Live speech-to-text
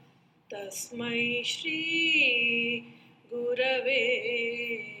तस्मै श्री गुरवे.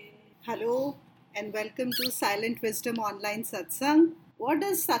 Hello and welcome to Silent Wisdom Online Satsang. What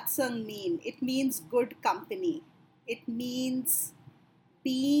does satsang mean? It means good company. It means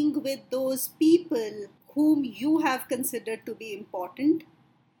being with those people whom you have considered to be important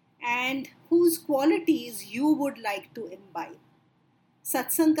and whose qualities you would like to imbibe.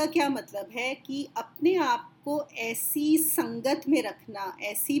 सत्संग का क्या मतलब है कि अपने आप को ऐसी संगत में रखना,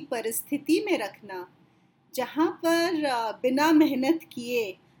 ऐसी परिस्थिति में रखना जहाँ पर बिना मेहनत किए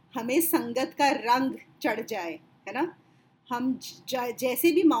हमें संगत का रंग चढ़ जाए, है ना. हम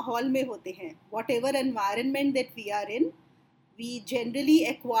जैसे भी माहौल में होते हैं, what ever environment that we are in, we generally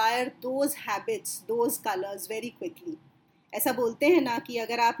acquire those habits, those colours very quickly. ऐसा बोलते हैं ना कि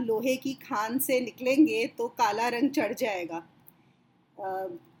अगर आप लोहे की खान से निकलेंगे तो काला रंग चढ़ जाएगा.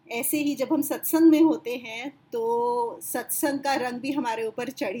 ऐसे ही जब हम सत्संग में होते हैं तो सत्संग का रंग भी हमारे ऊपर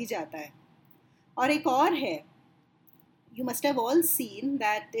चढ़ ही जाता है. और एक और है, you must have all seen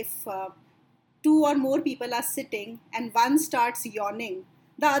that if two or more people are sitting and one starts yawning,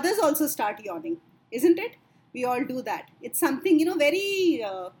 the others also start yawning, isn't it? We all do that. It's something, very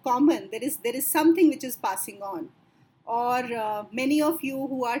common. There is something which is passing on. Or many of you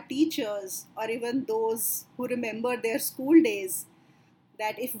who are teachers, or even those who remember their school days,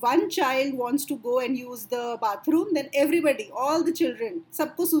 that if one child wants to go and use the bathroom, then everybody, all the children,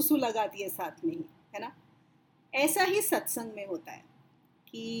 सबको सुसु लगाती है साथ में ही, है ना. ऐसा ही सत्संग में होता है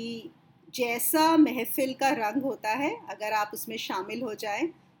कि जैसा महफिल का रंग होता है, अगर आप उसमें शामिल हो जाएं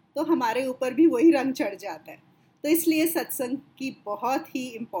तो हमारे ऊपर भी वही रंग चढ़ जाता है. तो इसलिए सत्संग की बहुत ही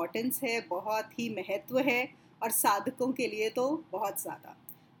इम्पोर्टेंस है, बहुत ही महत्व है, और साधकों के लिए तो बहुत ज़्यादा.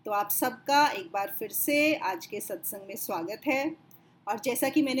 तो आप सबका एक बार फिर से आज के सत्संग में स्वागत है. और जैसा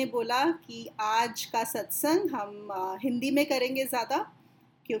कि मैंने बोला कि आज का सत्संग हम हिंदी में करेंगे ज़्यादा,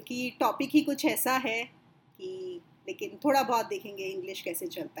 क्योंकि टॉपिक ही कुछ ऐसा है कि, लेकिन थोड़ा बहुत देखेंगे इंग्लिश कैसे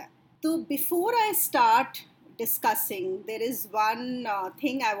चलता है. तो before I start discussing, there is one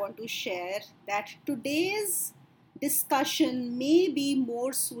thing I want to share, that today's discussion may be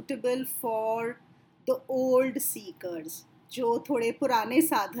more suitable for the old seekers. जो थोड़े पुराने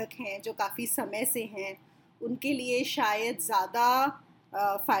साधक हैं, जो काफ़ी समय से हैं, उनके लिए शायद ज़्यादा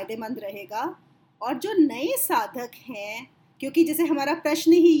फ़ायदेमंद रहेगा. और जो नए साधक हैं, क्योंकि जैसे हमारा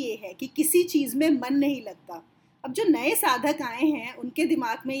प्रश्न ही ये है कि किसी चीज़ में मन नहीं लगता. अब जो नए साधक आए हैं उनके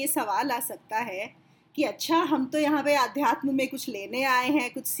दिमाग में ये सवाल आ सकता है कि अच्छा, हम तो यहाँ पे आध्यात्म में कुछ लेने आए हैं,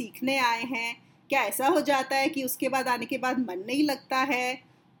 कुछ सीखने आए हैं, क्या ऐसा हो जाता है कि उसके बाद आने के बाद मन नहीं लगता है,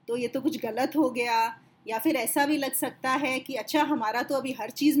 तो ये तो कुछ गलत हो गया. या फिर ऐसा भी लग सकता है कि अच्छा, हमारा तो अभी हर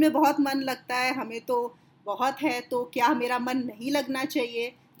चीज़ में बहुत मन लगता है, हमें तो बहुत है, तो क्या मेरा मन नहीं लगना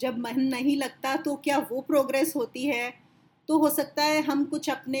चाहिए? जब मन नहीं लगता तो क्या वो प्रोग्रेस होती है? तो हो सकता है हम कुछ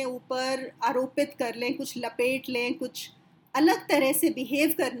अपने ऊपर आरोपित कर लें, कुछ लपेट लें, कुछ अलग तरह से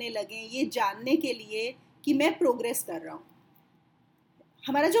बिहेव करने लगें, ये जानने के लिए कि मैं प्रोग्रेस कर रहा हूँ.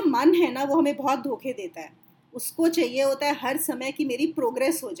 हमारा जो मन है ना, वो हमें बहुत धोखे देता है. उसको चाहिए होता है हर समय कि मेरी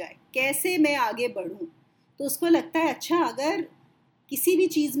प्रोग्रेस हो जाए, कैसे मैं आगे बढ़ूँ. तो उसको लगता है अच्छा, अगर किसी भी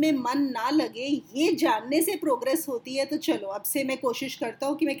चीज़ में मन ना लगे, ये जानने से प्रोग्रेस होती है, तो चलो अब से मैं कोशिश करता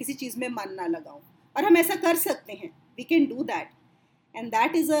हूँ कि मैं किसी चीज़ में मन ना लगाऊँ. और हम ऐसा कर सकते हैं, we can do that, and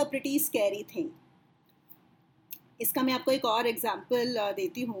that is a pretty scary thing. इसका मैं आपको एक और एग्जाम्पल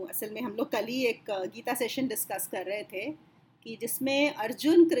देती हूँ. असल में हम लोग कल ही एक गीता सेशन डिस्कस कर रहे थे कि जिसमें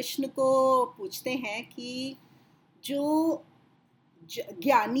अर्जुन कृष्ण को पूछते हैं कि जो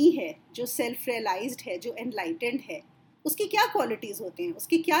ज्ञानी है, जो सेल्फ रियलाइज्ड है, जो एनलाइटेंड है, उसकी क्या क्वालिटीज़ होते हैं,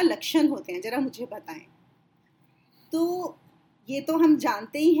 उसके क्या लक्षण होते हैं, ज़रा मुझे बताएं. तो ये तो हम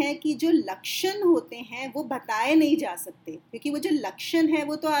जानते ही हैं कि जो लक्षण होते हैं वो बताए नहीं जा सकते, क्योंकि वो जो लक्षण है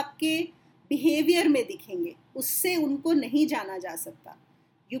वो तो आपके बिहेवियर में दिखेंगे, उससे उनको नहीं जाना जा सकता.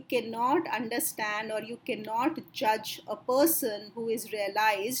 यू कैन नॉट अंडरस्टैंड और यू कैन नॉट जज a person who is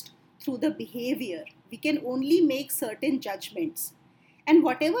realised through the behaviour. We can only make certain judgements, and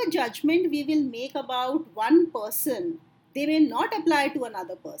whatever judgment we will make about one person, they may not apply to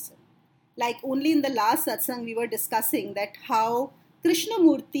another person. Like only in the last satsang we were discussing that how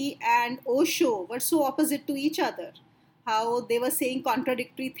Krishnamurti and Osho were so opposite to each other, how they were saying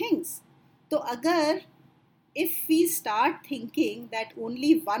contradictory things. So agar if we start thinking that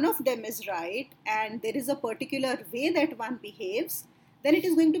only one of them is right and there is a particular way that one behaves, then it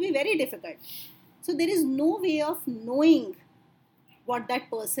is going to be very difficult. So there is no way of knowing what that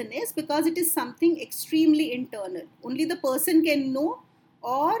person is, because it is something extremely internal. Only the person can know,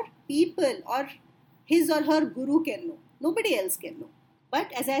 or people or his or her guru can know. Nobody else can know.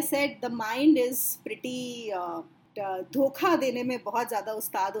 But as I said, the mind is pretty धोखा देने में बहुत ज़्यादा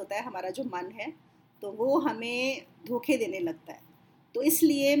उस्ताद होता है हमारा जो मन है, तो वो हमें धोखे देने लगता है। तो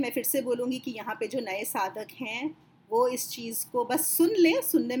इसलिए मैं फिर से बोलूँगी कि यहाँ पे जो नए साधक हैं वो इस चीज़ को बस सुन लें,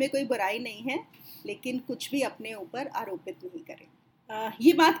 सुनने में कोई बुराई नहीं है, लेकिन कुछ भी अपने ऊपर आरोपित नहीं करें।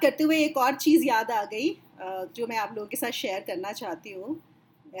 ये बात करते हुए एक और चीज़ याद आ गई जो मैं आप लोगों के साथ शेयर करना चाहती हूँ।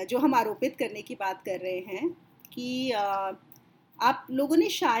 जो हम आरोपित करने की बात कर रहे हैं कि आप लोगों ने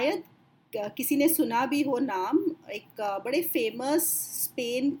शायद किसी ने सुना भी हो नाम, एक बड़े फेमस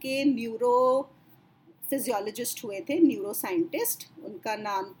स्पेन के न्यूरो फिजियोलॉजिस्ट हुए थे, न्यूरो साइंटिस्ट। उनका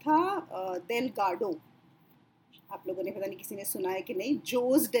नाम था डेलगाडो। आप लोगों ने पता नहीं किसी ने सुना है कि नहीं,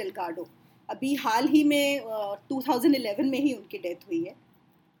 जोस डेलगाडो। अभी हाल ही में 2011 में ही उनकी डेथ हुई है।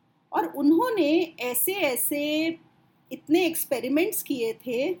 और उन्होंने ऐसे ऐसे इतने एक्सपेरिमेंट्स किए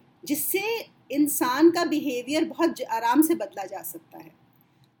थे जिससे इंसान का बिहेवियर बहुत आराम से बदला जा सकता है।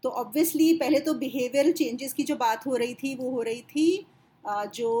 तो ऑब्वियसली पहले तो बिहेवियरल चेंजेस की जो बात हो रही थी वो हो रही थी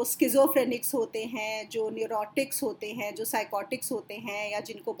जो स्किज़ोफ्रेनिक्स होते हैं, जो न्यूरोटिक्स होते हैं, जो साइकोटिक्स होते हैं, या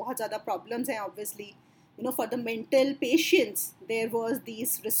जिनको बहुत ज़्यादा प्रॉब्लम्स हैं, obviously for the mental patients there was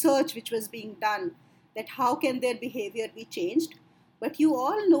this research which was being done that how can their behavior be changed. But you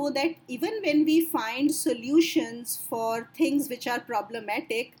all know that even when we find solutions for things which are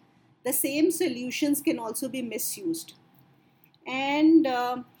problematic, the same solutions can also be misused. And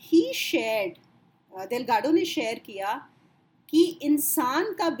he shared, Delgado ने share किया कि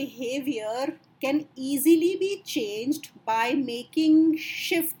इंसान का behavior can easily be changed by making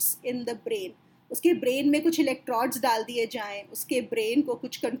shifts in the brain. उसके brain में कुछ electrodes डाल दिए जाएं, उसके ब्रेन को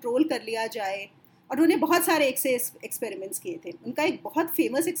कुछ कंट्रोल कर लिया जाए। और उन्होंने बहुत सारे एक्सपेरिमेंट्स किए थे। उनका एक बहुत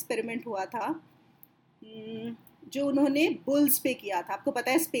फेमस एक्सपेरिमेंट हुआ था जो उन्होंने बुल्स पे किया था। आपको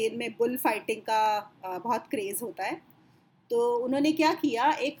पता है स्पेन में बुल फाइटिंग का बहुत क्रेज़ होता है। तो उन्होंने क्या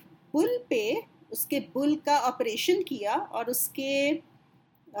किया, एक बुल पे उसके बुल का ऑपरेशन किया और उसके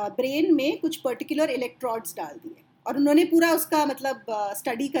ब्रेन में कुछ पर्टिकुलर इलेक्ट्रोड्स डाल दिए। और उन्होंने पूरा उसका मतलब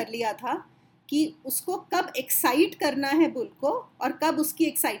स्टडी कर लिया था कि उसको कब एक्साइट करना है बुल को और कब उसकी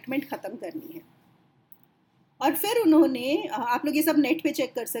एक्साइटमेंट ख़त्म करनी है। और फिर उन्होंने, आप लोग ये सब नेट पे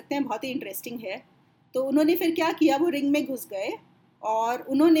चेक कर सकते हैं, बहुत ही इंटरेस्टिंग है। तो उन्होंने फिर क्या किया, वो रिंग में घुस गए और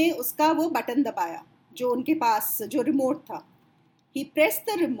उन्होंने उसका वो बटन दबाया जो उनके पास जो रिमोट था। ही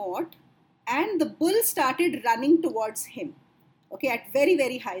pressed the remote and the bull started running towards him, okay, at very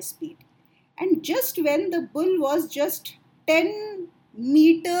very high speed. And just when the bull was just 10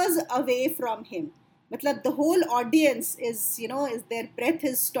 meters away from him, मतलब the whole audience is is their breath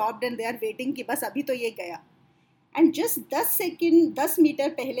is stopped and they are waiting कि बस अभी तो ये गया। And just 10 metre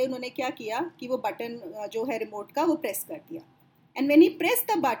पहले उन्होंने क्या किया कि वो बटन जो है रिमोट का वो प्रेस कर दिया। And when he pressed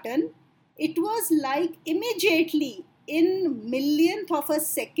the button, it was like immediately in millionth of a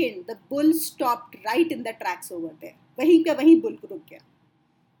second the bull stopped right in the tracks over there. वहीं का वहीं बुल रुक गया।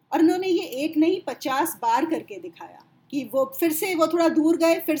 और उन्होंने ये एक नहीं 50 बार करके दिखाया कि वो फिर से वो थोड़ा दूर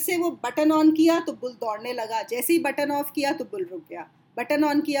गए, फिर से वो बटन ऑन किया तो बुल दौड़ने लगा, जैसे ही बटन ऑफ किया तो बुल रुक गया, बटन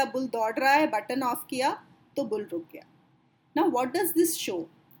ऑन किया बुल दौड़ रहा है, बटन ऑफ किया तो बुल रुक गया। Now what does this show?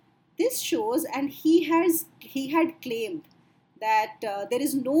 This shows, and he had claimed that there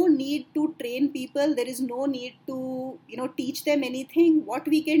is no need to train people, there is no need to teach them anything. What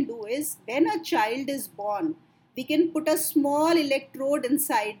we can do is, when a child is born, we can put a small electrode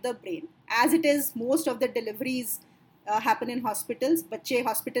inside the brain, as it is most of the deliveries happen in hospitals. बच्चे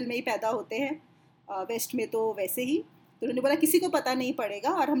hospital में ही पैदा होते हैं waste में तो वैसे ही। तो उन्होंने बोला किसी को पता नहीं पड़ेगा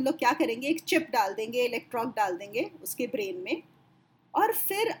और हम लोग क्या करेंगे, एक चिप डाल देंगे, इलेक्ट्रोड डाल देंगे उसके ब्रेन में, और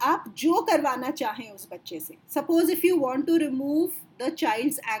फिर आप जो करवाना चाहें उस बच्चे से। Suppose if you want to remove the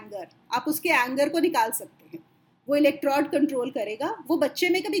child's anger, आप उसके एंगर को निकाल सकते हैं, वो इलेक्ट्रोड कंट्रोल करेगा, वो बच्चे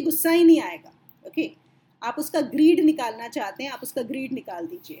में कभी गुस्सा ही नहीं आएगा। ओके आप उसका ग्रीड निकालना चाहते हैं, आप उसका ग्रीड निकाल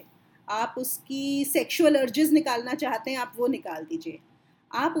दीजिए। आप उसकी सेक्सुअल अर्जेस निकालना चाहते हैं, आप वो निकाल दीजिए।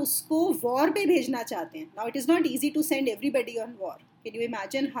 आप उसको वॉर पे भेजना चाहते हैं। Now it is not easy to send everybody on war. Can you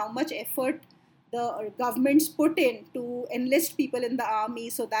imagine how much effort the governments put in to enlist people in the army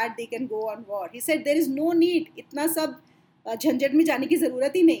so that they can go on war? He said there is no need, इतना सब झंझट में जाने की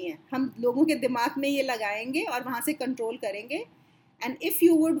ज़रूरत ही नहीं है, हम लोगों के दिमाग में ये लगाएंगे और वहाँ से कंट्रोल करेंगे। And if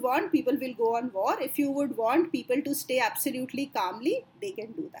you would want, people will go on war. If you would want people to stay absolutely calmly, they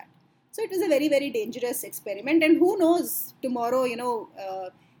can do that. So it is a very very dangerous experiment, and who knows, tomorrow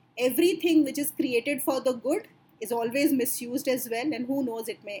everything which is created for the good is always misused as well, and who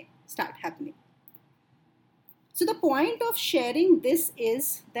knows, it may start happening. So the point of sharing this is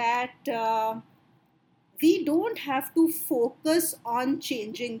that we don't have to focus on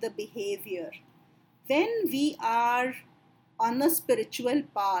changing the behavior. When we are on a spiritual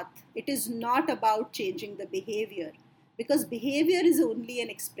path, it is not about changing the behavior, because behavior is only an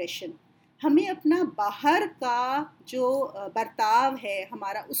expression. हमें अपना बाहर का जो बर्ताव है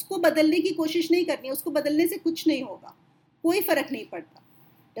हमारा, उसको बदलने की कोशिश नहीं करनी है. उसको बदलने से कुछ नहीं होगा, कोई फर्क नहीं पड़ता.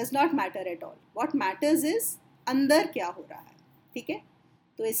 Does not matter at all. What matters is अंदर क्या हो रहा है. ठीक है.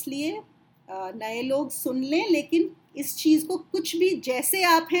 तो इसलिए नए लोग सुन लें, लेकिन इस चीज़ को कुछ भी जैसे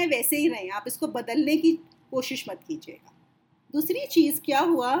आप हैं वैसे ही रहें. आप इसको बदलने की कोशिश मत कीजिएगा. दूसरी चीज़ क्या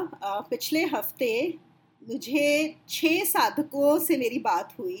हुआ, पिछले हफ्ते मुझे 6 साधकों से मेरी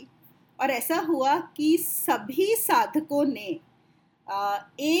बात हुई, और ऐसा हुआ कि सभी साधकों ने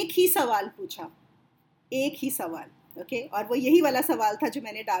एक ही सवाल पूछा. एक ही सवाल. ओके. और वो यही वाला सवाल था जो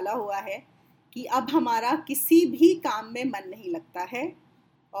मैंने डाला हुआ है कि अब हमारा किसी भी काम में मन नहीं लगता है,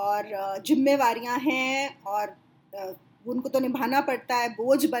 और जिम्मेवारियां हैं और उनको तो निभाना पड़ता है,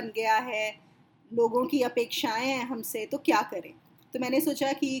 बोझ बन गया है, लोगों की अपेक्षाएं हैं हमसे, तो क्या करें. तो मैंने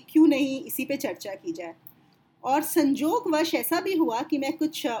सोचा कि क्यों नहीं इसी पे चर्चा की जाए. और संजोगवश ऐसा भी हुआ कि मैं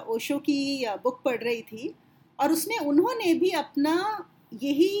कुछ ओशो की बुक पढ़ रही थी, और उन्होंने भी अपना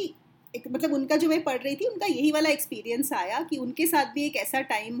यही मतलब उनका जो मैं पढ़ रही थी उनका यही वाला एक्सपीरियंस आया कि उनके साथ भी एक ऐसा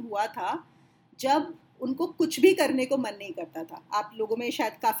टाइम हुआ था जब उनको कुछ भी करने को मन नहीं करता था. आप लोगों में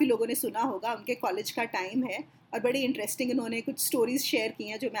शायद काफ़ी लोगों ने सुना होगा, उनके कॉलेज का टाइम है, और बड़ी इंटरेस्टिंग उन्होंने कुछ स्टोरीज शेयर की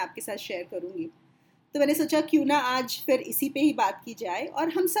हैं जो मैं आपके साथ शेयर करूँगी. तो मैंने सोचा क्यों ना आज फिर इसी पे ही बात की जाए. और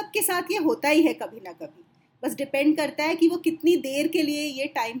हम सब के साथ ये होता ही है कभी ना कभी, बस डिपेंड करता है कि वो कितनी देर के लिए ये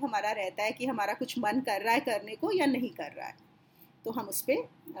टाइम हमारा रहता है कि हमारा कुछ मन कर रहा है करने को या नहीं कर रहा है. तो हम उस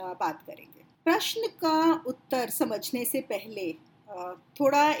पर बात करेंगे. प्रश्न का उत्तर समझने से पहले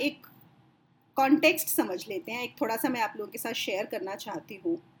थोड़ा एक कॉन्टेक्स्ट समझ लेते हैं. एक थोड़ा सा मैं आप लोगों के साथ शेयर करना चाहती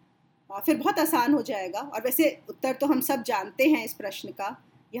हूँ, फिर बहुत आसान हो जाएगा. और वैसे उत्तर तो हम सब जानते हैं इस प्रश्न का.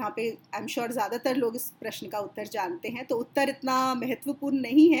 यहाँ पे आई एम श्योर ज़्यादातर लोग इस प्रश्न का उत्तर जानते हैं, तो उत्तर इतना महत्वपूर्ण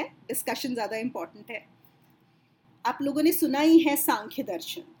नहीं है, डिस्कशन ज़्यादा इम्पॉर्टेंट है. आप लोगों ने सुना ही है सांख्य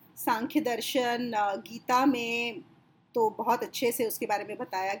दर्शन. सांख्य दर्शन गीता में तो बहुत अच्छे से उसके बारे में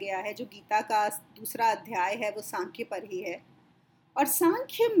बताया गया है. जो गीता का दूसरा अध्याय है वो सांख्य पर ही है. और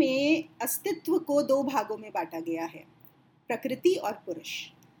सांख्य में अस्तित्व को 2 भागों में बांटा गया है, प्रकृति और पुरुष.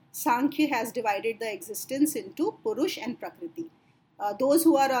 सांख्य has divided the existence into पुरुष एंड प्रकृति. Those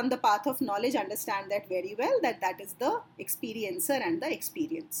who are on the path of knowledge understand that very well, that is the experiencer and the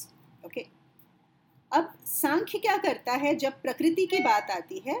experience. Okay. अब सांख्य क्या करता है, जब प्रकृति की बात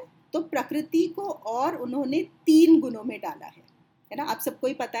आती है तो प्रकृति को और उन्होंने 3 गुणों में डाला है ना. आप सबको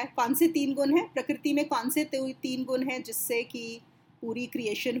ही पता है कौन से 3 गुण हैं प्रकृति में. कौन से 3 गुण हैं जिससे कि पूरी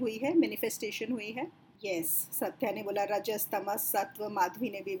क्रिएशन हुई है, मैनिफेस्टेशन हुई है. यस, सत्या ने बोला रजस तमस सत्व. माधवी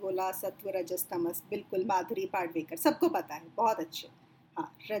ने भी बोला सत्व रजस तमस. बिल्कुल, माधुरी पाटवेकर, सबको पता है, बहुत अच्छे.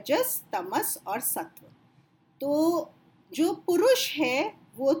 हाँ, रजस तमस और सत्व. तो जो पुरुष है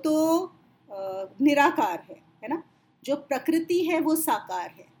वो तो निराकार है ना. जो प्रकृति है वो साकार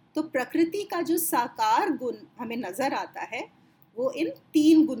है. तो प्रकृति का जो साकार गुण हमें नजर आता है वो इन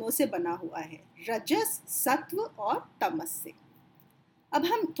 3 गुणों से बना हुआ है, रजस, सत्व और तमस से. अब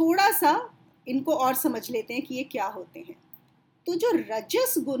हम थोड़ा सा इनको और समझ लेते हैं कि ये क्या होते हैं. तो जो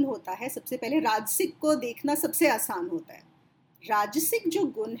रजस गुण होता है, सबसे पहले राजसिक को देखना सबसे आसान होता है. राजसिक जो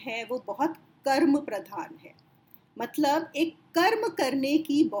गुण है वो बहुत कर्म प्रधान है. मतलब एक कर्म करने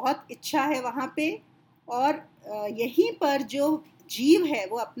की बहुत इच्छा है वहाँ पे, और यहीं पर जो जीव है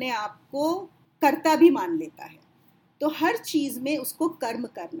वो अपने आप को कर्ता भी मान लेता है. तो हर चीज़ में उसको कर्म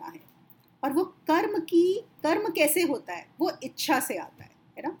करना है. और वो कर्म कैसे होता है, वो इच्छा से आता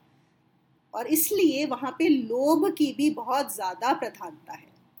है ना. और इसलिए वहाँ पे लोभ की भी बहुत ज़्यादा प्रधानता है.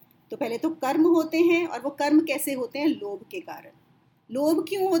 तो पहले तो कर्म होते हैं, और वो कर्म कैसे होते हैं, लोभ के कारण. लोभ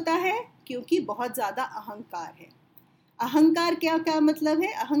क्यों होता है, क्योंकि बहुत ज़्यादा अहंकार है. अहंकार क्या मतलब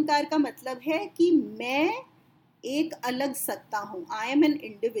है, अहंकार का मतलब है कि मैं एक अलग सत्ता हूँ. I am an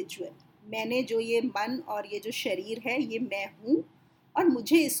individual. मैंने जो ये मन और ये जो शरीर है ये मैं हूँ, और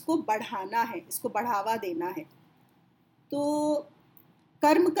मुझे इसको बढ़ाना है, इसको बढ़ावा देना है. तो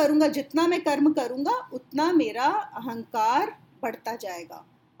कर्म करूँगा, जितना मैं कर्म करूँगा उतना मेरा अहंकार बढ़ता जाएगा.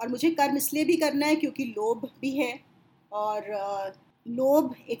 और मुझे कर्म इसलिए भी करना है क्योंकि लोभ भी है. और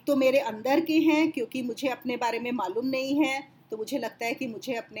लोभ एक तो मेरे अंदर के हैं, क्योंकि मुझे अपने बारे में मालूम नहीं है, तो मुझे लगता है कि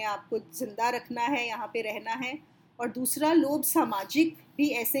मुझे अपने आप को जिंदा रखना है, यहाँ पे रहना है. और दूसरा लोभ सामाजिक भी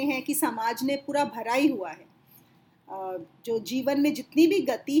ऐसे हैं कि समाज ने पूरा भरा ही हुआ है. जो जीवन में जितनी भी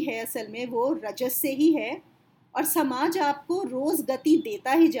गति है असल में वो रजस से ही है, और समाज आपको रोज़ गति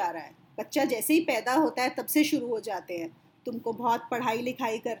देता ही जा रहा है. बच्चा जैसे ही पैदा होता है तब से शुरू हो जाते हैं, तुमको बहुत पढ़ाई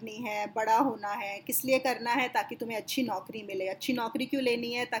लिखाई करनी है, बड़ा होना है. किस लिए करना है, ताकि तुम्हें अच्छी नौकरी मिले. अच्छी नौकरी क्यों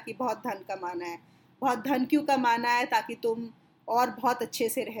लेनी है, ताकि बहुत धन कमाना है. बहुत धन क्यों कमाना है, ताकि तुम और बहुत अच्छे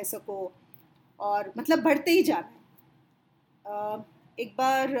से रह सको, और मतलब बढ़ते ही जाना है। एक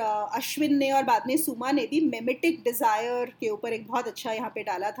बार अश्विन ने और बाद में सुमा ने भी मेमेटिक डिज़ायर के ऊपर एक बहुत अच्छा यहाँ पे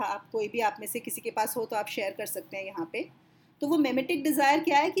डाला था। आप कोई भी आप में से किसी के पास हो तो आप शेयर कर सकते हैं यहाँ पे। तो वो मेमेटिक डिज़ायर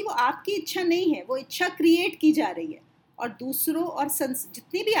क्या है कि वो आपकी इच्छा नहीं है, वो इच्छा क्रिएट की जा रही है, और दूसरों और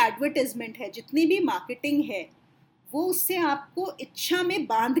जितनी भी एडवर्टाइजमेंट है, जितनी भी मार्केटिंग है, वो उससे आपको इच्छा में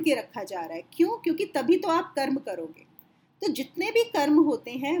बांध के रखा जा रहा है। क्यों? क्योंकि तभी तो आप कर्म करोगे। तो जितने भी कर्म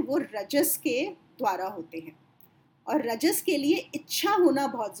होते हैं वो रजस के द्वारा होते हैं, और रजस के लिए इच्छा होना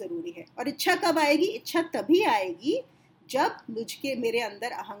बहुत ज़रूरी है। और इच्छा कब आएगी? इच्छा तभी आएगी जब मेरे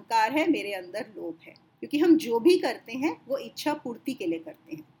अंदर अहंकार है, मेरे अंदर लोभ है, क्योंकि हम जो भी करते हैं वो इच्छा पूर्ति के लिए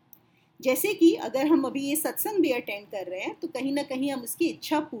करते हैं। जैसे कि अगर हम अभी ये सत्संग भी अटेंड कर रहे हैं तो कहीं ना कहीं हम उसकी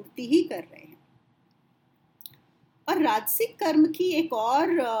इच्छा पूर्ति ही कर रहे हैं। और राजसिक कर्म की एक और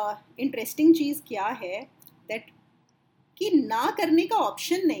इंटरेस्टिंग चीज़ क्या है, दैट कि ना करने का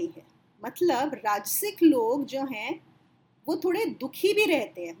ऑप्शन नहीं है। मतलब राजसिक लोग जो हैं वो थोड़े दुखी भी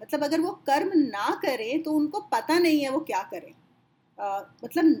रहते हैं। मतलब अगर वो कर्म ना करें तो उनको पता नहीं है वो क्या करें।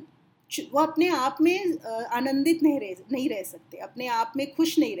 मतलब वो अपने आप में आनंदित नहीं रह सकते, अपने आप में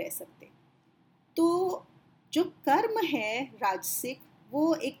खुश नहीं रह सकते। तो जो कर्म है राजसिक,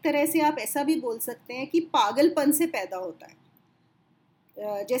 वो एक तरह से आप ऐसा भी बोल सकते हैं कि पागलपन से पैदा होता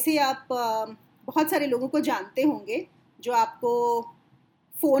है। जैसे आप बहुत सारे लोगों को जानते होंगे जो आपको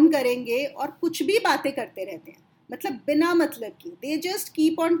फ़ोन करेंगे और कुछ भी बातें करते रहते हैं, मतलब बिना मतलब की। They just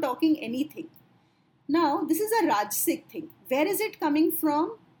keep on talking anything. Now this is a राजसिक thing. Where is it coming from?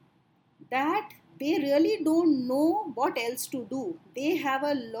 That they really don't know what else to do. They have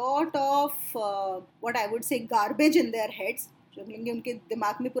a lot of what I would say garbage in their heads. उनके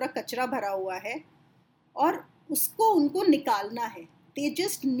दिमाग में पूरा कचरा भरा हुआ है और उसको उनको निकालना है। They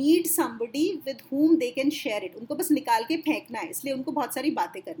just need somebody with whom they can share it. उनको बस निकाल के फेंकना है, इसलिए उनको बहुत सारी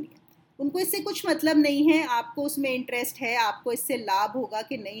बातें करनी है। उनको इससे कुछ मतलब नहीं है आपको उसमें इंटरेस्ट है, आपको इससे लाभ होगा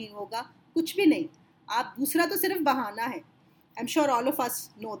कि नहीं होगा, कुछ भी नहीं। आप दूसरा तो सिर्फ बहाना है। I am sure all of us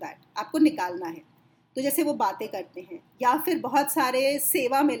know that. आपको निकालना है। तो जैसे वो बातें करते हैं, या फिर बहुत सारे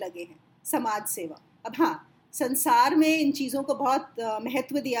सेवा में लगे हैं, समाज सेवा। अब हाँ, संसार में इन चीज़ों को बहुत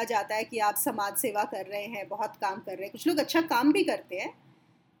महत्व दिया जाता है कि आप समाज सेवा कर रहे हैं, बहुत काम कर रहे हैं। कुछ लोग अच्छा काम भी करते हैं,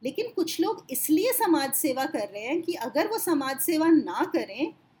 लेकिन कुछ लोग इसलिए समाज सेवा कर रहे हैं कि अगर वो समाज सेवा ना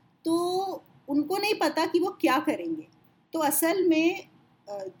करें तो उनको नहीं पता कि वो क्या करेंगे। तो असल में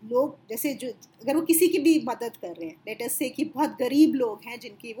लोग जैसे जो अगर वो किसी की भी मदद कर रहे हैं, लेट अस से कि बहुत गरीब लोग हैं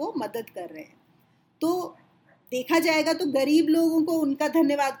जिनकी वो मदद कर रहे हैं, तो देखा जाएगा तो गरीब लोगों को उनका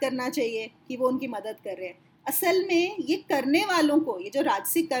धन्यवाद करना चाहिए कि वो उनकी मदद कर रहे हैं। असल में ये करने वालों को, ये जो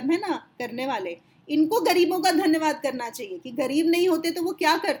राजसिक कर्म है ना, करने वाले, इनको गरीबों का धन्यवाद करना चाहिए कि गरीब नहीं होते तो वो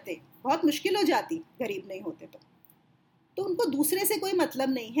क्या करते, बहुत मुश्किल हो जाती गरीब नहीं होते तो उनको दूसरे से कोई मतलब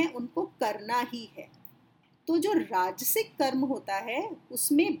नहीं है, उनको करना ही है। तो जो राजसिक कर्म होता है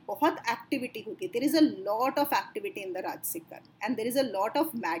उसमें बहुत एक्टिविटी होती है। There is a lot of activity in the राजसिक कर्म and there is a lot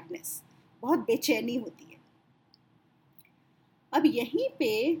of madness, बहुत बेचैनी होती है। अब यहीं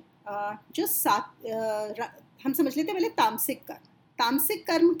पे जो हम समझ लेते हैं पहले तामसिक कर्म। तामसिक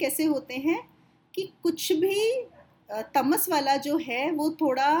कर्म कैसे होते हैं कि कुछ भी तमस वाला जो है वो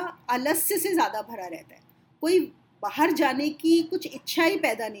थोड़ा आलस्य से ज़्यादा भरा रहता है। कोई बाहर जाने की कुछ इच्छा ही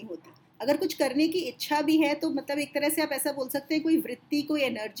पैदा नहीं होती। अगर कुछ करने की इच्छा भी है तो मतलब एक तरह से आप ऐसा बोल सकते हैं कोई वृत्ति, कोई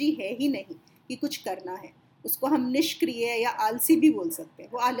एनर्जी है ही नहीं कि कुछ करना है। उसको हम निष्क्रिय या आलसी भी बोल सकते हैं,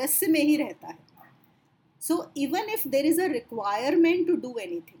 वो आलस्य में ही रहता है। So even if there is a requirement to do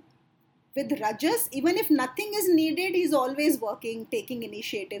anything, with Rajas, even if nothing is needed, he is always working, taking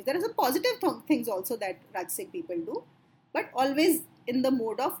initiative. There are some positive things also that Rajasic people do, but always in the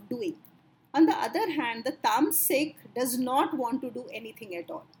mode of doing. On the other hand, the Tamasic does not want to do anything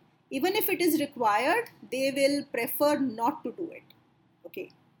at all. Even if it is required, they will prefer not to do it. Okay,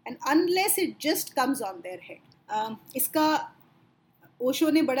 and unless it just comes on their head. इसका ओशो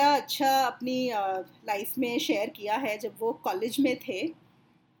ने बड़ा अच्छा अपनी life में share किया है। जब वो कॉलेज में थे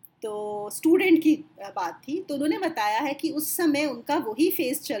तो स्टूडेंट की बात थी, तो उन्होंने बताया है कि उस समय उनका वही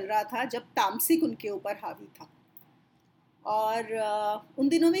फेज चल रहा था जब तामसिक उनके ऊपर हावी था। और उन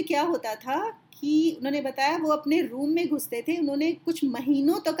दिनों में क्या होता था कि उन्होंने बताया वो अपने रूम में घुसते थे, उन्होंने कुछ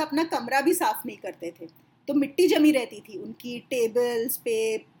महीनों तक अपना कमरा भी साफ़ नहीं करते थे। तो मिट्टी जमी रहती थी उनकी टेबल्स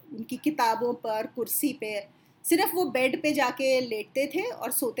पे, उनकी किताबों पर, कुर्सी पे। सिर्फ वो बेड पे जाके लेटते थे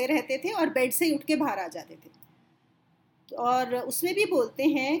और सोते रहते थे और बेड से ही उठ के बाहर आ जाते थे। और उसमें भी बोलते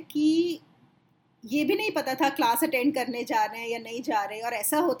हैं कि ये भी नहीं पता था क्लास अटेंड करने जा रहे हैं या नहीं जा रहे हैं। और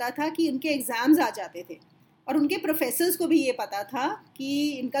ऐसा होता था कि उनके एग्ज़ाम्स आ जाते थे और उनके प्रोफेसर्स को भी ये पता था कि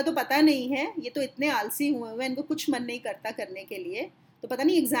इनका तो पता नहीं है, ये तो इतने आलसी हुए हुए, इनको कुछ मन नहीं करता करने के लिए, तो पता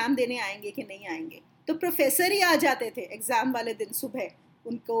नहीं एग्ज़ाम देने आएंगे कि नहीं आएंगे। तो प्रोफेसर ही आ जाते थे एग्ज़ाम वाले दिन सुबह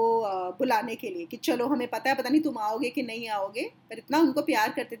उनको बुलाने के लिए कि चलो हमें पता नहीं तुम आओगे कि नहीं आओगे, पर इतना उनको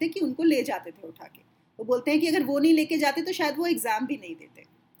प्यार करते थे कि उनको ले जाते थे उठा के। वो बोलते हैं कि अगर वो नहीं लेके जाते तो शायद वो एग्ज़ाम भी नहीं देते।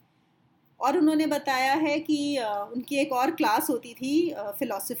 और उन्होंने बताया है कि उनकी एक और क्लास होती थी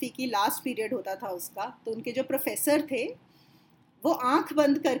फ़िलॉसफ़ी की, लास्ट पीरियड होता था उसका, तो उनके जो प्रोफेसर थे वो आंख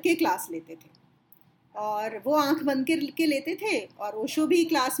बंद करके क्लास लेते थे, और वो आंख बंद के लेते थे, और ओशो भी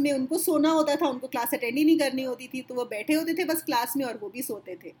क्लास में, उनको सोना होता था, उनको क्लास अटेंड ही नहीं करनी होती थी, तो वो बैठे होते थे बस क्लास में और वो भी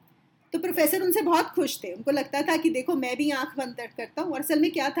सोते थे। तो प्रोफेसर उनसे बहुत खुश थे, उनको लगता था कि देखो मैं भी आंख बंद करता हूँ। और असल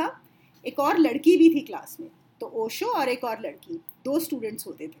में क्या था, एक और लड़की भी थी क्लास में, तो ओशो और एक और लड़की, 2 स्टूडेंट्स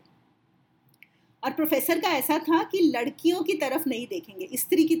होते थे। और प्रोफेसर का ऐसा था कि लड़कियों की तरफ नहीं देखेंगे,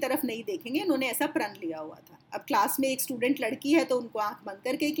 स्त्री की तरफ नहीं देखेंगे, उन्होंने ऐसा प्रण लिया हुआ था। अब क्लास में एक स्टूडेंट लड़की है तो उनको आंख बंद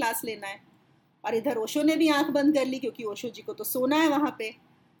करके ही क्लास लेना है, और इधर ओशो ने भी आंख बंद कर ली क्योंकि ओशो जी को तो सोना है वहाँ पे।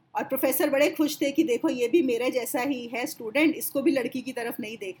 और प्रोफेसर बड़े खुश थे कि देखो ये भी मेरे जैसा ही है स्टूडेंट, इसको भी लड़की की तरफ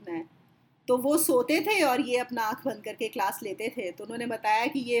नहीं देखना है। तो वो सोते थे और ये अपना आंख बंद करके क्लास लेते थे। तो उन्होंने बताया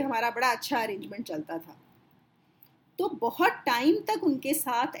कि ये हमारा बड़ा अच्छा अरेंजमेंट चलता था। तो बहुत टाइम तक उनके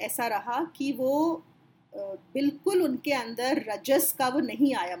साथ ऐसा रहा कि वो बिल्कुल उनके अंदर रजस का वो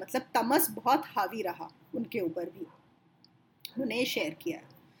नहीं आया, मतलब तमस बहुत हावी रहा उनके ऊपर भी, उन्हें शेयर किया।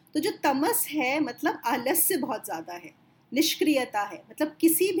 तो जो तमस है मतलब आलस्य बहुत ज़्यादा है, निष्क्रियता है, मतलब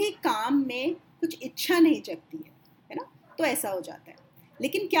किसी भी काम में कुछ इच्छा नहीं जगती है ना, तो ऐसा हो जाता है।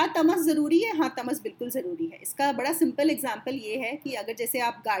 लेकिन क्या तमस ज़रूरी है? हाँ, तमस बिल्कुल ज़रूरी है। इसका बड़ा सिंपल एग्जांपल ये है कि अगर जैसे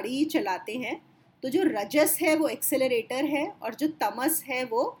आप गाड़ी चलाते हैं तो जो रजस है वो एक्सेलरेटर है और जो तमस है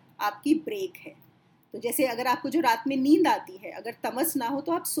वो आपकी ब्रेक है। तो जैसे अगर आपको जो रात में नींद आती है, अगर तमस ना हो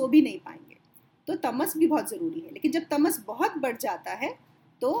तो आप सो भी नहीं पाएंगे, तो तमस भी बहुत ज़रूरी है। लेकिन जब तमस बहुत बढ़ जाता है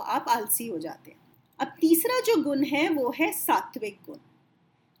तो आप आलसी हो जाते हैं। अब तीसरा जो गुण है वो है सात्विक गुण।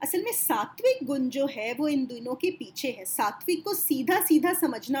 असल में सात्विक गुण जो है वो इन दोनों के पीछे है। सात्विक को सीधा सीधा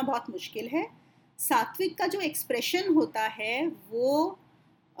समझना बहुत मुश्किल है। सात्विक का जो एक्सप्रेशन होता है वो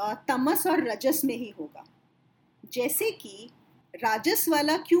तमस और रजस में ही होगा। जैसे कि राजस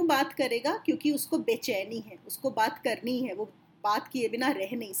वाला क्यों बात करेगा? क्योंकि उसको बेचैनी है, उसको बात करनी है, वो बात किए बिना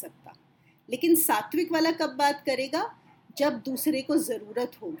रह नहीं सकता। लेकिन सात्विक वाला कब बात करेगा? जब दूसरे को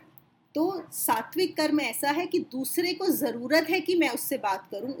ज़रूरत होगी। तो सात्विक कर्म ऐसा है कि दूसरे को ज़रूरत है कि मैं उससे बात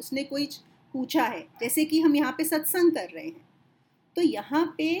करूं, उसने कोई पूछा है, जैसे कि हम यहाँ पे सत्संग कर रहे हैं, तो यहाँ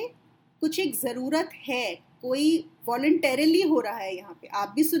पे कुछ एक ज़रूरत है, कोई वॉलंटरली हो रहा है, यहाँ पे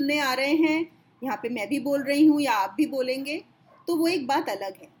आप भी सुनने आ रहे हैं, यहाँ पे मैं भी बोल रही हूँ या आप भी बोलेंगे, तो वो एक बात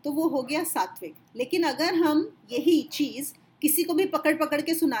अलग है, तो वो हो गया सात्विक। लेकिन अगर हम यही चीज़ किसी को भी पकड़ पकड़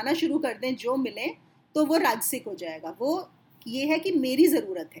के सुनाना शुरू कर दें जो मिले, तो वो राजसिक हो जाएगा। वो ये है कि मेरी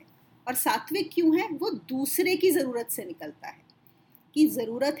ज़रूरत है। और सात्विक क्यों है? वो दूसरे की ज़रूरत से निकलता है कि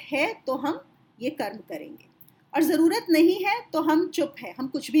ज़रूरत है तो हम ये कर्म करेंगे, और ज़रूरत नहीं है तो हम चुप है, हम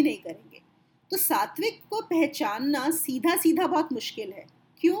कुछ भी नहीं करेंगे। तो सात्विक को पहचानना सीधा सीधा बहुत मुश्किल है।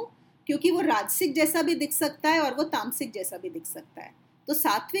 क्यों? क्योंकि वो राजसिक जैसा भी दिख सकता है और वो तामसिक जैसा भी दिख सकता है। तो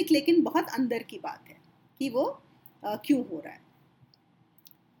सात्विक लेकिन बहुत अंदर की बात है कि वो क्यों हो रहा है।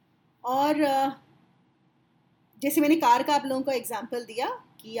 और जैसे मैंने कार का आप लोगों को एग्जांपल दिया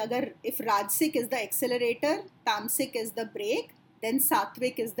कि अगर इफ राजसिक इज द एक्सेलरेटर, तामसिक इज द ब्रेक, देन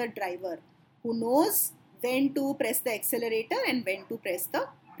सात्विक is the driver who knows when to press the accelerator and when to press the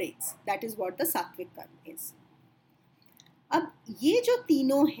brakes. That is what the sattvic karma is. अब ये जो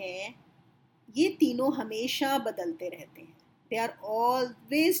तीनों हैं, ये तीनों हमेशा बदलते रहते हैं. They are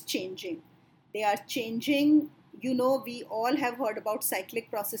always changing. They are changing. You know, we all have heard about cyclic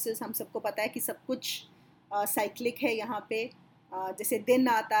processes. हम सबको पता है कि सब कुछ साइक्लिक है यहाँ पे। जैसे दिन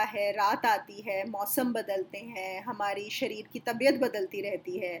आता है, रात आती है, मौसम बदलते हैं, हमारी शरीर की तबीयत बदलती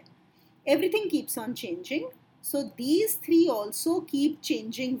रहती है. Everything keeps on changing. So these three also keep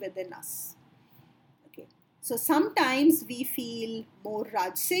changing within us. Okay. So sometimes we feel more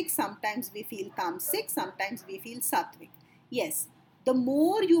rajasic, sometimes we feel tamasic, sometimes we feel sattvic. Yes, the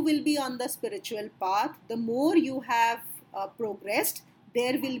more you will be on the spiritual path, the more you have progressed,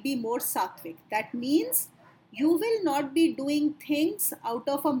 there will be more sattvic. That means you will not be doing things out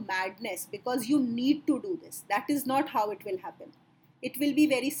of a madness because you need to do this. That is not how it will happen. It will be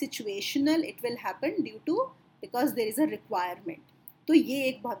very situational. It will happen due to because there is a requirement. तो ये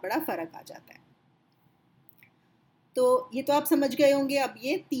एक बहुत बड़ा फर्क आ जाता है. तो ये तो आप समझ गए होंगे अब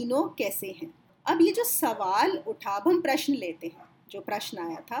ये तीनों कैसे हैं. अब ये जो सवाल उठा, अब हम प्रश्न लेते हैं. जो प्रश्न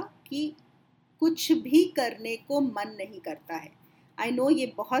आया था कि कुछ भी करने को मन नहीं करता है. आई नो ये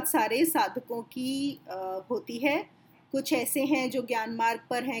बहुत सारे साधकों की होती है। कुछ ऐसे हैं जो ज्ञान मार्ग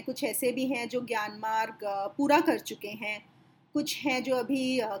पर हैं, कुछ ऐसे भी हैं जो ज्ञान मार्ग पूरा कर चुके हैं, कुछ हैं जो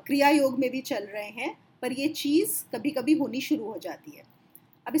अभी क्रिया योग में भी चल रहे हैं, पर ये चीज़ कभी कभी होनी शुरू हो जाती है।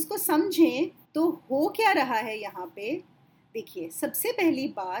 अब इसको समझें तो हो क्या रहा है यहाँ पे। देखिए, सबसे पहली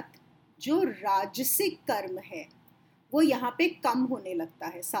बात, जो राजसिक कर्म है वो यहाँ पे कम होने लगता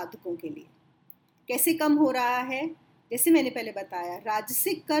है साधकों के लिए। कैसे कम हो रहा है? जैसे मैंने पहले बताया,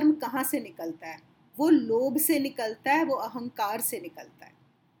 राजसिक कर्म कहाँ से निकलता है? वो लोभ से निकलता है, वो अहंकार से निकलता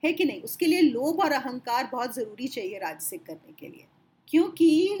है कि नहीं? उसके लिए लोभ और अहंकार बहुत ज़रूरी चाहिए राजसिक करने के लिए,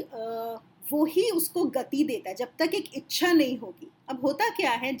 क्योंकि वो ही उसको गति देता है जब तक एक इच्छा नहीं होगी। अब होता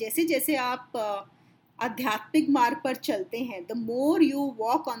क्या है, जैसे जैसे आप आध्यात्मिक मार्ग पर चलते हैं, the more you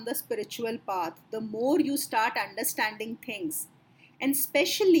walk on the spiritual path, the more you start understanding things, and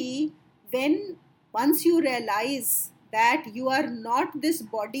specially when once you realize that you are not this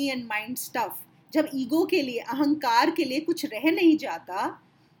body and mind stuff, जब ईगो के लिए, अहंकार के लिए कुछ रह नहीं जाता,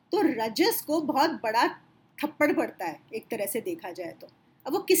 तो रजस को बहुत बड़ा थप्पड़ पड़ता है एक तरह से देखा जाए तो।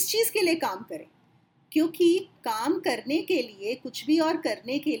 अब वो किस चीज़ के लिए काम करे? क्योंकि काम करने के लिए, कुछ भी और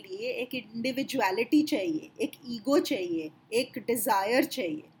करने के लिए एक इंडिविजुअलिटी चाहिए, एक ईगो चाहिए, एक डिज़ायर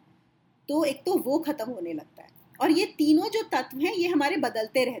चाहिए। तो एक तो वो ख़त्म होने लगता है, और ये तीनों जो तत्व हैं ये हमारे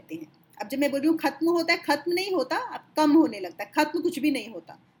बदलते रहते हैं। अब जब मैं बोल रही हूँ खत्म होता है, खत्म नहीं होता, अब कम होने लगता है। खत्म कुछ भी नहीं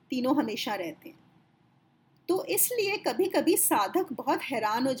होता, तीनों हमेशा रहते हैं। तो इसलिए कभी कभी साधक बहुत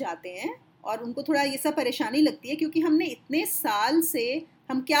हैरान हो जाते हैं और उनको थोड़ा ये सब परेशानी लगती है, क्योंकि हमने इतने साल से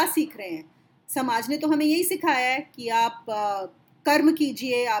हम क्या सीख रहे हैं? समाज ने तो हमें यही सिखाया है कि आप कर्म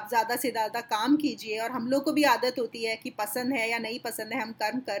कीजिए, आप ज़्यादा से ज़्यादा काम कीजिए, और हम लोग को भी आदत होती है कि पसंद है या नहीं पसंद है, हम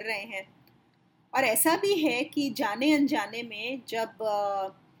कर्म कर रहे हैं। और ऐसा भी है कि जाने अनजाने में जब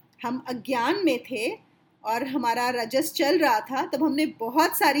हम अज्ञान में थे और हमारा रजस चल रहा था, तब हमने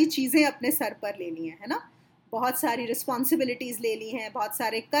बहुत सारी चीज़ें अपने सर पर ले ली हैं, है ना? बहुत सारी रिस्पॉन्सिबिलिटीज़ ले ली हैं, बहुत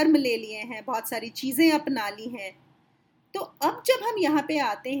सारे कर्म ले लिए हैं, बहुत सारी चीज़ें अपना ली हैं। तो अब जब हम यहाँ पे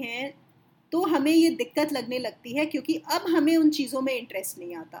आते हैं तो हमें ये दिक्कत लगने लगती है, क्योंकि अब हमें उन चीज़ों में इंटरेस्ट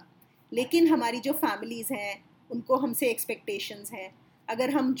नहीं आता। लेकिन हमारी जो फैमिलीज़ हैं उनको हमसे एक्सपेक्टेशंस हैं। अगर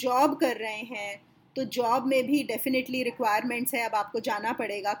हम जॉब कर रहे हैं तो जॉब में भी डेफिनेटली रिक्वायरमेंट्स है, अब आपको जाना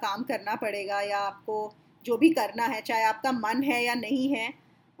पड़ेगा, काम करना पड़ेगा, या आपको जो भी करना है, चाहे आपका मन है या नहीं है,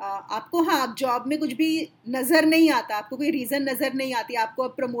 आपको, हाँ, आप जॉब में कुछ भी नज़र नहीं आता, आपको कोई रीज़न नज़र नहीं आती, आपको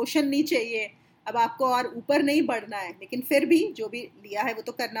अब प्रमोशन नहीं चाहिए, अब आपको और ऊपर नहीं बढ़ना है, लेकिन फिर भी जो भी लिया है वो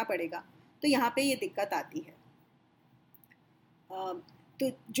तो करना पड़ेगा। तो यहाँ पे ये दिक्कत आती है। तो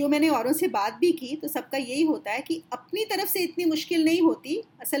जो मैंने औरों से बात भी की तो सबका यही होता है कि अपनी तरफ से इतनी मुश्किल नहीं होती,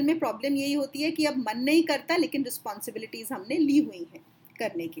 असल में प्रॉब्लम यही होती है कि अब मन नहीं करता, लेकिन रिस्पॉन्सिबिलिटीज़ हमने ली हुई हैं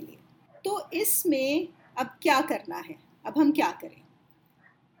करने के लिए। तो इसमें अब क्या करना है? अब हम क्या करें?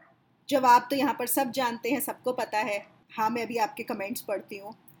 जवाब तो यहाँ पर सब जानते हैं, सबको पता है। हाँ, मैं अभी आपके कमेंट्स पढ़ती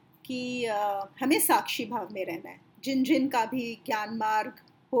हूँ कि हमें साक्षी भाव में रहना है। जिन जिन का भी ज्ञान मार्ग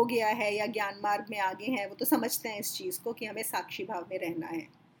हो गया है या ज्ञान मार्ग में आगे हैं, वो तो समझते हैं इस चीज़ को कि हमें साक्षी भाव में रहना है।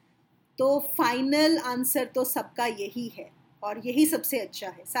 तो फाइनल आंसर तो सबका यही है, और यही सबसे अच्छा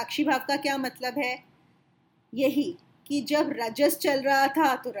है। साक्षी भाव का क्या मतलब है? यही कि जब रजस चल रहा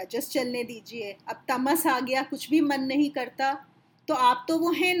था तो रजस चलने दीजिए, अब तमस आ गया, कुछ भी मन नहीं करता, तो आप तो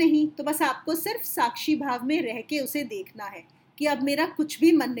वो है नहीं, तो बस आपको सिर्फ साक्षी भाव में रह के उसे देखना है कि अब मेरा कुछ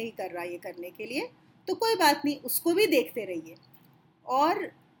भी मन नहीं कर रहा ये करने के लिए, तो कोई बात नहीं, उसको भी देखते रहिए। और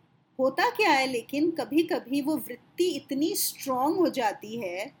होता क्या है, लेकिन कभी कभी वो वृत्ति इतनी स्ट्रांग हो जाती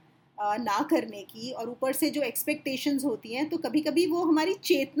है ना करने की, और ऊपर से जो एक्सपेक्टेशंस होती हैं, तो कभी कभी वो हमारी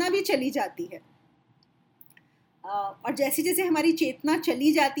चेतना भी चली जाती है। और जैसे जैसे हमारी चेतना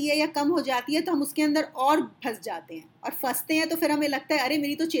चली जाती है या कम हो जाती है, तो हम उसके अंदर और फंस जाते हैं, और फंसते हैं तो फिर हमें लगता है अरे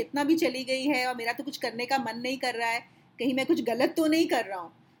मेरी तो चेतना भी चली गई है और मेरा तो कुछ करने का मन नहीं कर रहा है, कहीं मैं कुछ गलत तो नहीं कर रहा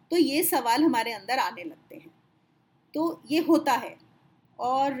हूँ। तो ये सवाल हमारे अंदर आने लगते हैं। तो ये होता है।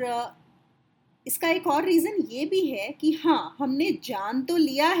 और इसका एक और रीज़न ये भी है कि हाँ, हमने जान तो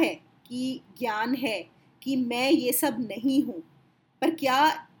लिया है कि ज्ञान है कि मैं ये सब नहीं हूँ, पर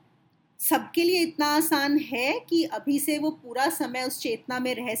क्या सबके लिए इतना आसान है कि अभी से वो पूरा समय उस चेतना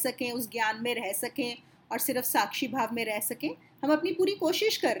में रह सकें, उस ज्ञान में रह सकें और सिर्फ साक्षी भाव में रह सकें? हम अपनी पूरी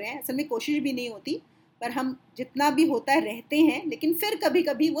कोशिश कर रहे हैं, असल में कोशिश भी नहीं होती, पर हम जितना भी होता है रहते हैं, लेकिन फिर कभी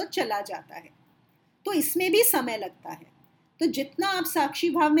कभी वो चला जाता है, तो इसमें भी समय लगता है। तो जितना आप साक्षी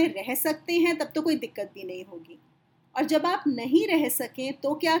भाव में रह सकते हैं तब तो कोई दिक्कत भी नहीं होगी। और जब आप नहीं रह सकें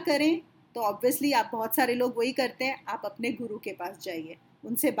तो क्या करें? तो ऑब्वियसली आप, बहुत सारे लोग वही करते हैं, आप अपने गुरु के पास जाइए,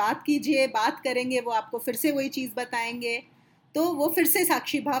 उनसे बात कीजिए, बात करेंगे, वो आपको फिर से वही चीज़ बताएंगे, तो वो फिर से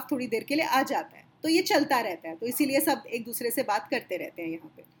साक्षी भाव थोड़ी देर के लिए आ जाता है। तो ये चलता रहता है, तो इसीलिए सब एक दूसरे से बात करते रहते हैं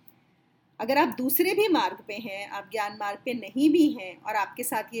यहाँ पे। अगर आप दूसरे भी मार्ग पे हैं, आप ज्ञान मार्ग पे नहीं भी हैं और आपके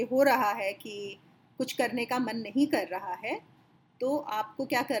साथ ये हो रहा है कि कुछ करने का मन नहीं कर रहा है, तो आपको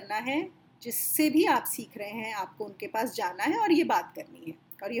क्या करना है, जिससे भी आप सीख रहे हैं आपको उनके पास जाना है और ये बात करनी है,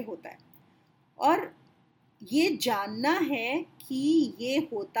 और ये होता है। और ये जानना है कि ये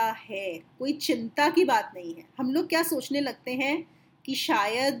होता है, कोई चिंता की बात नहीं है। हम लोग क्या सोचने लगते हैं कि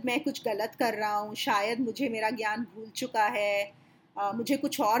शायद मैं कुछ गलत कर रहा हूँ, शायद मुझे मेरा ज्ञान भूल चुका है, मुझे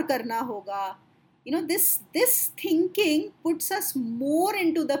कुछ और करना होगा। You know, this thinking puts us more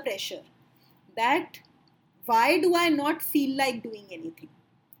into the pressure that why do I not feel like doing anything?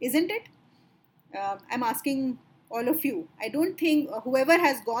 Isn't it? I'm asking all of you. I don't think whoever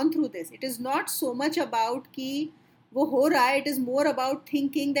has gone through this, it is not so much about कि वो हो रहा है, it is more about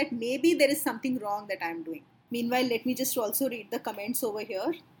thinking that maybe there is something wrong that I'm doing. Meanwhile, let me just also read the comments over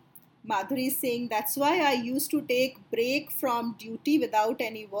here. Madhuri is saying, that's why I used to take break from duty without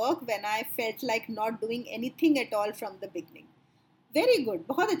any work when I felt like not doing anything at all from the beginning. Very good,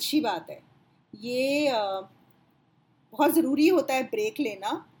 बहुत अच्छी बात है ये। बहुत ज़रूरी होता है break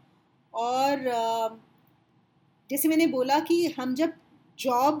लेना। और जैसे मैंने बोला कि हम जब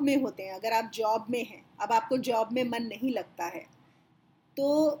जॉब में होते हैं, अगर आप जॉब में हैं, अब आपको जॉब में मन नहीं लगता है,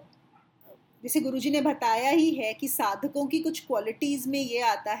 तो जैसे गुरुजी ने बताया ही है कि साधकों की कुछ क्वालिटीज़ में ये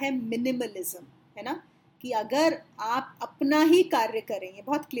आता है मिनिमलिज्म, है ना, कि अगर आप अपना ही कार्य करें, ये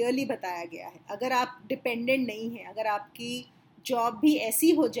बहुत क्लियरली बताया गया है। अगर आप डिपेंडेंट नहीं हैं, अगर आपकी जॉब भी ऐसी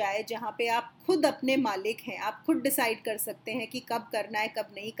हो जाए जहाँ पे आप खुद अपने मालिक हैं, आप खुद डिसाइड कर सकते हैं कि कब करना है कब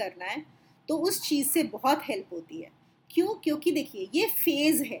नहीं करना है, तो उस चीज़ से बहुत हेल्प होती है। क्यों? क्योंकि देखिए ये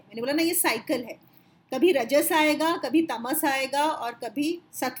फेज़ है, मैंने बोला ना ये साइकिल है। कभी रजस आएगा, कभी तमस आएगा, और कभी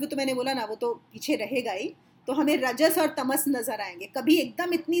सत्व, तो मैंने बोला ना वो तो पीछे रहेगा ही, तो हमें रजस और तमस नज़र आएंगे। कभी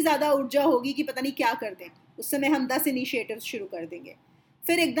एकदम इतनी ज़्यादा ऊर्जा होगी कि पता नहीं क्या कर दें, उस समय हम 10 इनिशिएटिव शुरू कर देंगे।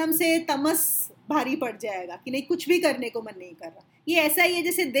 फिर एकदम से तमस भारी पड़ जाएगा कि नहीं, कुछ भी करने को मन नहीं कर रहा। ये ऐसा ही है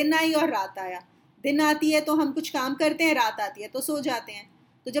जैसे दिन आई और रात आया। दिन आती है तो हम कुछ काम करते हैं, रात आती है तो सो जाते हैं।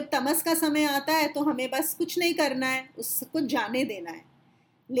 तो जब तमस का समय आता है तो हमें बस कुछ नहीं करना है, उसको जाने देना है।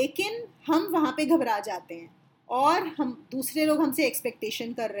 लेकिन हम वहाँ पे घबरा जाते हैं और हम दूसरे लोग हमसे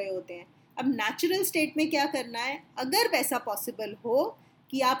एक्सपेक्टेशन कर रहे होते हैं। अब नेचुरल स्टेट में क्या करना है, अगर वैसा पॉसिबल हो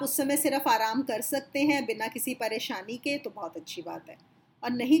कि आप उस समय सिर्फ आराम कर सकते हैं बिना किसी परेशानी के, तो बहुत अच्छी बात है।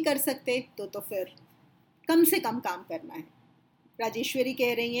 और नहीं कर सकते तो फिर कम से कम काम करना है। राजेश्वरी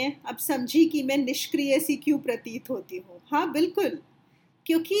कह रही हैं, अब समझी कि मैं निष्क्रिय सी क्यों प्रतीत होती हूँ। हाँ बिल्कुल,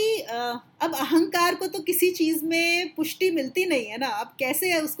 क्योंकि अब अहंकार को तो किसी चीज़ में पुष्टि मिलती नहीं है ना, अब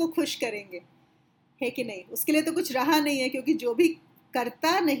कैसे उसको खुश करेंगे, है कि नहीं। उसके लिए तो कुछ रहा नहीं है, क्योंकि जो भी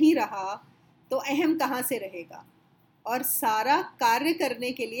करता नहीं रहा तो अहम कहाँ से रहेगा। और सारा कार्य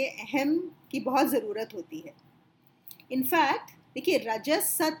करने के लिए अहम की बहुत ज़रूरत होती है। इनफैक्ट देखिए, रजस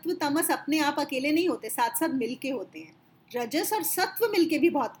सत्व तमस अपने आप अकेले नहीं होते, साथ साथ मिलके होते हैं। रजस और सत्व मिलके भी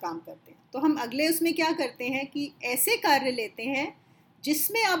बहुत काम करते हैं। तो हम अगले उसमें क्या करते हैं कि ऐसे कार्य लेते हैं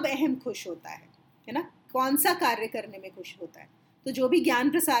जिसमें अब अहम खुश होता है ना। कौन सा कार्य करने में खुश होता है? तो जो भी ज्ञान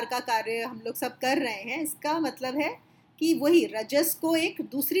प्रसार का कार्य हम लोग सब कर रहे हैं, इसका मतलब है कि वही रजस को एक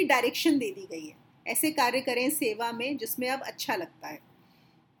दूसरी डायरेक्शन दे दी गई है। ऐसे कार्य करें सेवा में जिसमें अब अच्छा लगता है,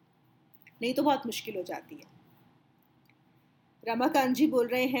 नहीं तो बहुत मुश्किल हो जाती है। रमाकांत जी बोल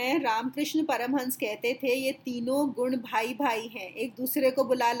रहे हैं, रामकृष्ण परमहंस कहते थे ये तीनों गुण भाई भाई हैं, एक दूसरे को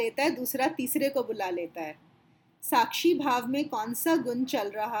बुला लेता है, दूसरा तीसरे को बुला लेता है। साक्षी भाव में कौन सा गुण चल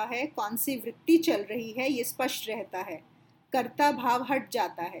रहा है, कौन सी वृत्ति चल रही है, ये स्पष्ट रहता है। कर्ता भाव हट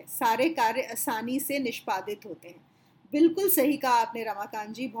जाता है, सारे कार्य आसानी से निष्पादित होते हैं। बिल्कुल सही कहा आपने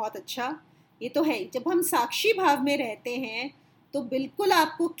रमाकांत जी, बहुत अच्छा। ये तो है ही, जब हम साक्षी भाव में रहते हैं तो बिल्कुल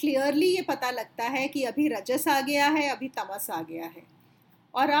आपको क्लियरली ये पता लगता है कि अभी रजस आ गया है, अभी तमस आ गया है,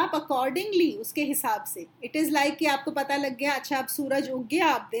 और आप अकॉर्डिंगली उसके हिसाब से, इट इज़ लाइक कि आपको पता लग गया, अच्छा अब सूरज उग गया,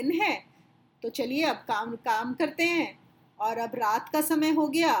 अब दिन है, तो चलिए अब काम करते हैं, और अब रात का समय हो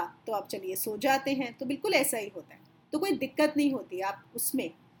गया तो अब चलिए सो जाते हैं। तो बिल्कुल ऐसा ही होता है, तो कोई दिक्कत नहीं होती आप उसमें।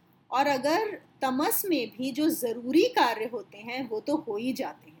 और अगर तमस में भी जो ज़रूरी कार्य होते हैं वो तो हो ही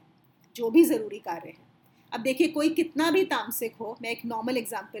जाते हैं, जो भी ज़रूरी कार्य हैं। अब देखिए, कोई कितना भी तामसिक हो, मैं एक नॉर्मल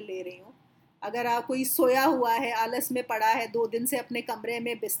एग्जांपल ले रही हूँ, अगर आप कोई सोया हुआ है, आलस में पड़ा है 2 दिन से अपने कमरे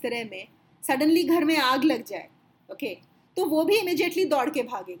में बिस्तरे में, सडनली घर में आग लग जाए, ओके, तो वो भी इमिजिएटली दौड़ के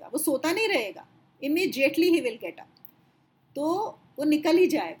भागेगा, वो सोता नहीं रहेगा, immediately he will get up, तो वो निकल ही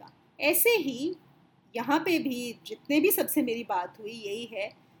जाएगा। ऐसे ही यहाँ पे भी जितने भी सबसे मेरी बात हुई यही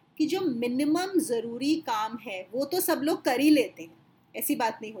है कि जो मिनिमम ज़रूरी काम है वो तो सब लोग कर ही लेते हैं, ऐसी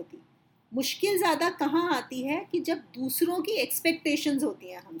बात नहीं होती। मुश्किल ज़्यादा कहाँ आती है कि जब दूसरों की एक्सपेक्टेशंस होती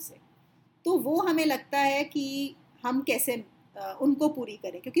हैं हमसे, तो वो हमें लगता है कि हम कैसे उनको पूरी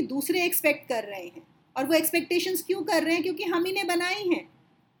करें, क्योंकि दूसरे एक्सपेक्ट कर रहे हैं। और वो एक्सपेक्टेशंस क्यों कर रहे हैं? क्योंकि हम ही ने बनाई हैं,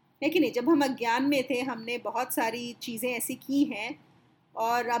 है कि नहीं? जब हम अज्ञान में थे हमने बहुत सारी चीज़ें ऐसी की हैं,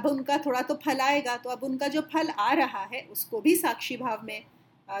 और अब उनका थोड़ा तो फल आएगा, तो अब उनका जो फल आ रहा है उसको भी साक्षी भाव में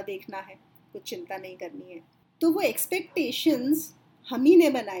देखना है, कुछ चिंता नहीं करनी है। तो वो एक्सपेक्टेशंस हम ही ने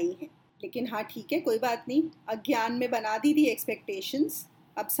बनाई हैं। लेकिन हाँ ठीक है, कोई बात नहीं, अज्ञान में बना दी थी एक्सपेक्टेशंस,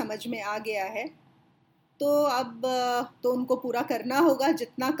 अब समझ में आ गया है, तो अब तो उनको पूरा करना होगा,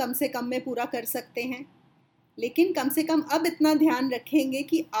 जितना कम से कम में पूरा कर सकते हैं। लेकिन कम से कम अब इतना ध्यान रखेंगे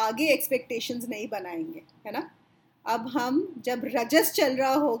कि आगे एक्सपेक्टेशंस नहीं बनाएंगे, है ना? अब हम जब रजस चल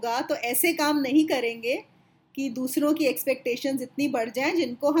रहा होगा तो ऐसे काम नहीं करेंगे कि दूसरों की एक्सपेक्टेशंस इतनी बढ़ जाएं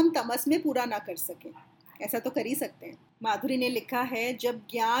जिनको हम तमस में पूरा ना कर सकें। ऐसा तो कर ही सकते हैं। माधुरी ने लिखा है, जब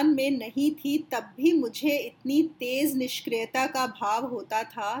ज्ञान में नहीं थी तब भी मुझे इतनी तेज निष्क्रियता का भाव होता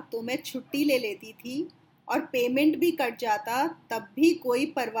था तो मैं छुट्टी ले लेती थी, और पेमेंट भी कट जाता तब भी कोई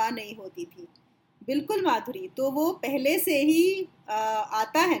परवाह नहीं होती थी। बिल्कुल माधुरी, तो वो पहले से ही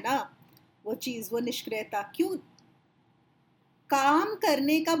आता है ना, वो चीज़, वो निष्क्रियता। क्यों? काम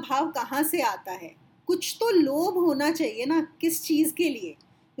करने का भाव कहाँ से आता है? कुछ तो लोभ होना चाहिए ना, किस चीज़ के लिए?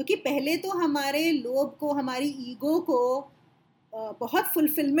 क्योंकि पहले तो हमारे लोभ को, हमारी ईगो को बहुत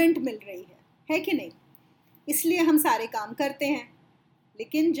फुलफिलमेंट मिल रही है कि नहीं? इसलिए हम सारे काम करते हैं।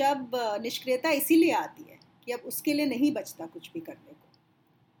 लेकिन जब निष्क्रियता इसीलिए आती है कि अब उसके लिए नहीं बचता कुछ भी करने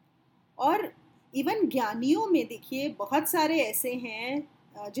को। और इवन ज्ञानियों में देखिए, बहुत सारे ऐसे हैं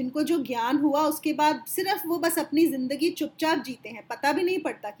जिनको जो ज्ञान हुआ उसके बाद सिर्फ वो बस अपनी ज़िंदगी चुपचाप जीते हैं, पता भी नहीं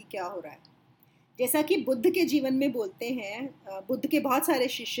पड़ता कि क्या हो रहा है। जैसा कि बुद्ध के जीवन में बोलते हैं, बुद्ध के बहुत सारे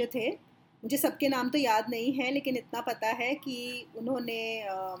शिष्य थे, मुझे सबके नाम तो याद नहीं है, लेकिन इतना पता है कि उन्होंने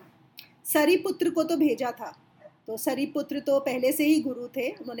सरीपुत्र को तो भेजा था। तो सरीपुत्र तो पहले से ही गुरु थे,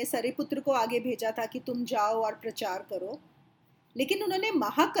 उन्होंने सरीपुत्र को आगे भेजा था कि तुम जाओ और प्रचार करो। लेकिन उन्होंने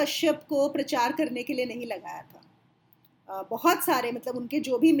महाकश्यप को प्रचार करने के लिए नहीं लगाया था। बहुत सारे, मतलब उनके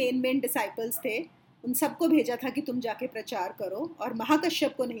जो भी मेन डिसाइपल्स थे उन सबको भेजा था कि तुम जाके प्रचार करो, और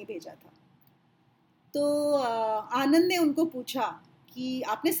महाकश्यप को नहीं भेजा था। तो आनंद ने उनको पूछा कि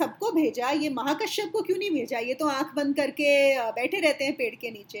आपने सबको भेजा, ये महाकश्यप को क्यों नहीं भेजा? ये तो आंख बंद करके बैठे रहते हैं पेड़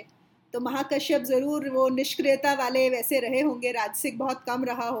के नीचे। तो महाकश्यप ज़रूर वो निष्क्रियता वाले वैसे रहे होंगे, राजसिक बहुत कम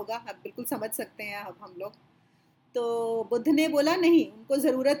रहा होगा, आप बिल्कुल समझ सकते हैं अब हम लोग। तो बुद्ध ने बोला नहीं, उनको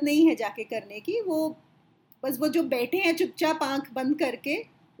ज़रूरत नहीं है जाके करने की, वो बस वो जो बैठे हैं चुपचाप आंख बंद करके,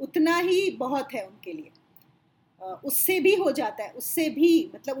 उतना ही बहुत है उनके लिए। उससे भी हो जाता है, उससे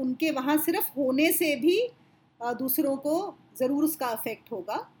भी, मतलब उनके वहाँ सिर्फ होने से भी दूसरों को ज़रूर उसका अफेक्ट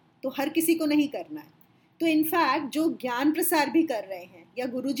होगा, तो हर किसी को नहीं करना है। तो इनफैक्ट जो ज्ञान प्रसार भी कर रहे हैं, या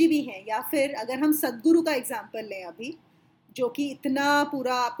गुरुजी भी हैं, या फिर अगर हम सदगुरु का एग्जाम्पल लें अभी, जो कि इतना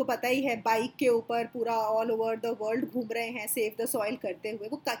पूरा आपको पता ही है, बाइक के ऊपर पूरा ऑल ओवर द वर्ल्ड घूम रहे हैं सेव द सॉइल करते हुए,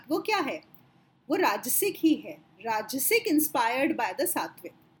 वो क्या है? वो राजसिक ही है, राजसिक इंस्पायर्ड बाय द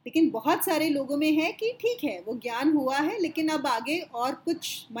सात्विक। लेकिन बहुत सारे लोगों में है कि ठीक है, वो ज्ञान हुआ है लेकिन अब आगे और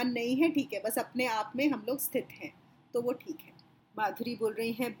कुछ मन नहीं है, ठीक है, बस अपने आप में हम लोग स्थित हैं, तो वो ठीक है। माधुरी बोल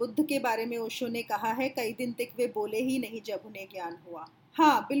रही हैं, बुद्ध के बारे में ओशो ने कहा है, कई दिन तक वे बोले ही नहीं जब उन्हें ज्ञान हुआ।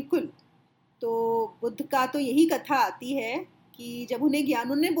 हाँ बिल्कुल, तो बुद्ध का तो यही कथा आती है कि जब उन्हें ज्ञान,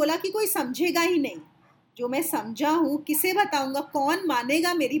 उन्होंने बोला कि कोई समझेगा ही नहीं, जो मैं समझा हूँ किसे बताऊंगा, कौन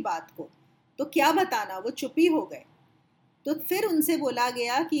मानेगा मेरी बात को, तो क्या बताना, वो चुप ही हो गए। तो फिर उनसे बोला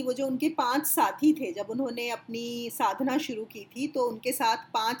गया कि वो जो उनके 5 साथी थे, जब उन्होंने अपनी साधना शुरू की थी तो उनके साथ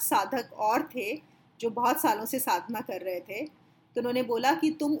 5 साधक और थे जो बहुत सालों से साधना कर रहे थे, तो उन्होंने बोला कि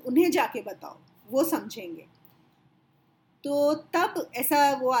तुम उन्हें जाके बताओ, वो समझेंगे। तो तब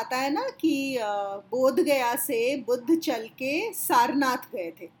ऐसा वो आता है ना कि बोध गया से बुद्ध चल के सारनाथ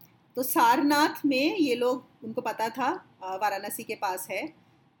गए थे। तो सारनाथ में ये लोग, उनको पता था वाराणसी के पास है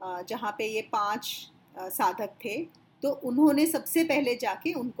जहाँ पे ये 5 साधक थे, तो उन्होंने सबसे पहले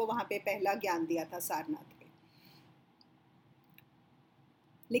जाके उनको वहाँ पे पहला ज्ञान दिया था सारनाथ पे।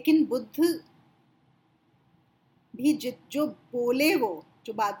 लेकिन बुद्ध भी जो बोले, वो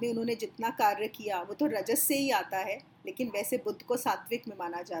जो बाद में उन्होंने जितना कार्य किया वो तो रजस से ही आता है, लेकिन वैसे बुद्ध को सात्विक में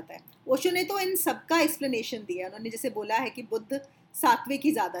माना जाता है। ओशो ने तो इन सबका एक्सप्लेनेशन दिया, उन्होंने जैसे बोला है कि बुद्ध सात्विक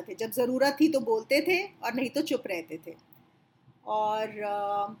ही ज़्यादा थे, जब ज़रूरत थी तो बोलते थे और नहीं तो चुप रहते थे।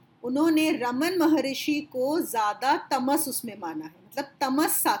 और उन्होंने रमन महर्षि को ज़्यादा तमस उसमें माना है, मतलब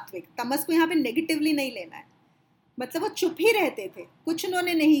तमस सात्विक, तमस को यहाँ पे नेगेटिवली नहीं लेना है, मतलब वो चुप ही रहते थे, कुछ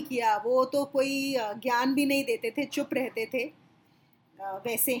उन्होंने नहीं किया, वो तो कोई ज्ञान भी नहीं देते थे, चुप रहते थे,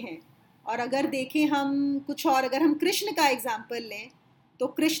 वैसे हैं। और अगर देखें हम कुछ और, अगर हम कृष्ण का एग्जाम्पल लें तो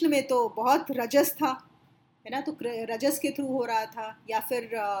कृष्ण में तो बहुत रजस था, है ना, तो रजस के थ्रू हो रहा था। या फिर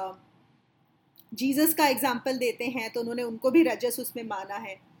जीसस का एग्जाम्पल देते हैं तो उन्होंने उनको भी रजस उसमें माना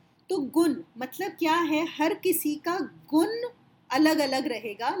है। तो गुण मतलब क्या है, हर किसी का गुण अलग अलग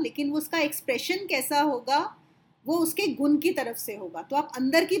रहेगा, लेकिन वो उसका एक्सप्रेशन कैसा होगा वो उसके गुण की तरफ से होगा। तो आप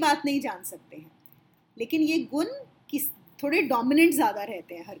अंदर की बात नहीं जान सकते हैं, लेकिन ये गुण किस थोड़े डोमिनेंट ज़्यादा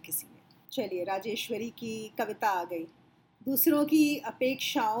रहते हैं हर किसी में। चलिए, राजेश्वरी की कविता आ गई। दूसरों की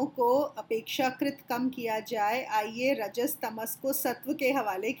अपेक्षाओं को अपेक्षाकृत कम किया जाए, आइए रजस तमस को सत्व के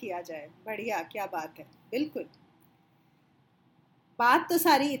हवाले किया जाए। बढ़िया, क्या बात है। बिल्कुल, बात तो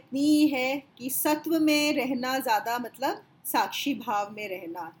सारी इतनी ही है कि सत्व में रहना ज़्यादा मतलब साक्षी भाव में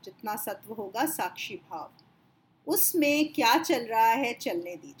रहना। जितना सत्व होगा साक्षी भाव, उसमें क्या चल रहा है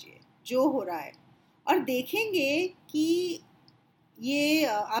चलने दीजिए, जो हो रहा है। और देखेंगे कि ये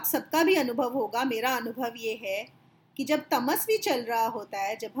आप सबका भी अनुभव होगा, मेरा अनुभव ये है कि जब तमस भी चल रहा होता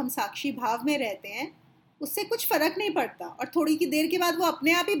है, जब हम साक्षी भाव में रहते हैं, उससे कुछ फर्क नहीं पड़ता और थोड़ी की देर के बाद वो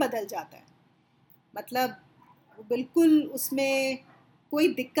अपने आप ही बदल जाता है। मतलब बिल्कुल उसमें कोई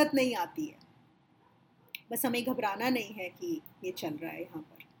दिक्कत नहीं आती है। बस हमें घबराना नहीं है कि ये चल रहा है यहाँ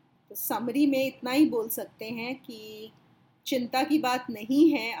पर। तो समरी में इतना ही बोल सकते हैं कि चिंता की बात नहीं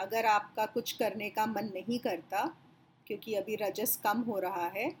है अगर आपका कुछ करने का मन नहीं करता, क्योंकि अभी रजस कम हो रहा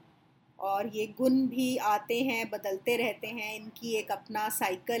है और ये गुण भी आते हैं, बदलते रहते हैं। इनकी एक अपना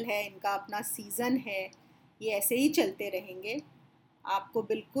साइकिल है, इनका अपना सीज़न है, ये ऐसे ही चलते रहेंगे। आपको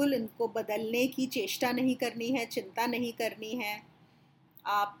बिल्कुल इनको बदलने की चेष्टा नहीं करनी है, चिंता नहीं करनी है।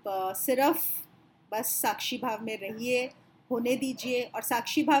 आप सिर्फ बस साक्षी भाव में रहिए, होने दीजिए। और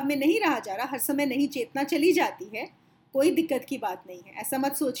साक्षी भाव में नहीं रहा जा रहा, हर समय नहीं, चेतना चली जाती है, कोई दिक्कत की बात नहीं है। ऐसा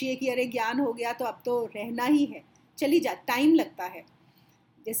मत सोचिए कि अरे ज्ञान हो गया तो अब तो रहना ही है, चली जा, टाइम लगता है।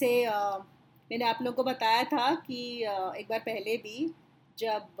 जैसे मैंने आप लोगों को बताया था कि एक बार पहले भी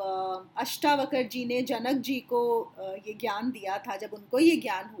जब अष्टावक्र जी ने जनक जी को ये ज्ञान दिया था, जब उनको ये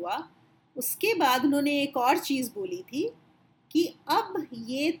ज्ञान हुआ, उसके बाद उन्होंने एक और चीज़ बोली थी कि अब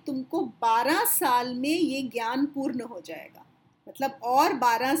ये तुमको 12 साल में ये ज्ञान पूर्ण हो जाएगा। मतलब और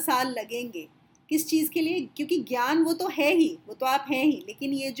 12 साल लगेंगे। किस चीज़ के लिए? क्योंकि ज्ञान वो तो है ही, वो तो आप हैं ही,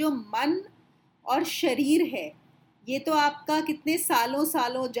 लेकिन ये जो मन और शरीर है, ये तो आपका कितने सालों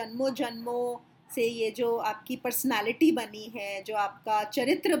सालों जन्मों जन्मों से ये जो आपकी पर्सनालिटी बनी है, जो आपका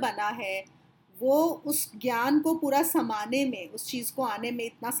चरित्र बना है, वो उस ज्ञान को पूरा समाने में, उस चीज़ को आने में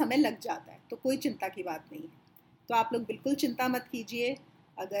इतना समय लग जाता है। तो कोई चिंता की बात नहीं है। तो आप लोग बिल्कुल चिंता मत कीजिए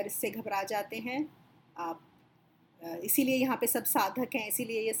अगर इससे घबरा जाते हैं आप। इसीलिए यहाँ पे सब साधक हैं,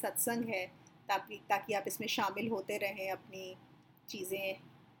 इसीलिए ये सत्संग है, ताकि आप इसमें शामिल होते रहें, अपनी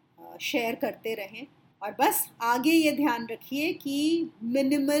चीज़ें शेयर करते रहें। और बस आगे ये ध्यान रखिए कि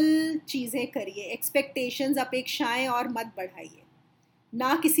मिनिमल चीज़ें करिए, एक्सपेक्टेशंस, अपेक्षाएं और मत बढ़ाइए।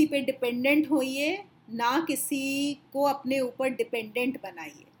 ना किसी पे डिपेंडेंट होइए, ना किसी को अपने ऊपर डिपेंडेंट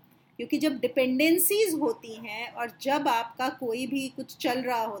बनाइए। क्योंकि जब डिपेंडेंसीज होती हैं और जब आपका कोई भी कुछ चल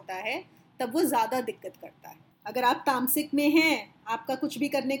रहा होता है, तब वो ज़्यादा दिक्कत करता है। अगर आप तामसिक में हैं, आपका कुछ भी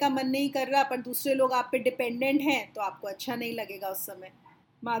करने का मन नहीं कर रहा, पर दूसरे लोग आप पे डिपेंडेंट हैं, तो आपको अच्छा नहीं लगेगा उस समय।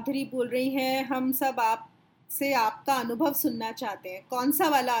 माधुरी बोल रही हैं, हम सब आपसे आपका अनुभव सुनना चाहते हैं। कौन सा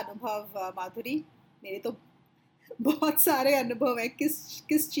वाला अनुभव माधुरी? मेरे तो बहुत सारे अनुभव है। किस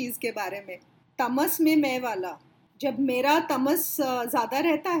किस चीज़ के बारे में? तमस में मैं वाला, जब मेरा तमस ज़्यादा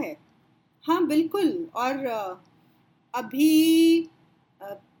रहता है। हाँ बिल्कुल। और अभी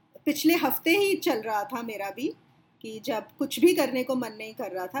पिछले हफ्ते ही चल रहा था मेरा भी, कि जब कुछ भी करने को मन नहीं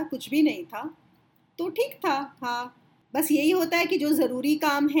कर रहा था, कुछ भी नहीं था, तो ठीक था। हाँ, बस यही होता है कि जो ज़रूरी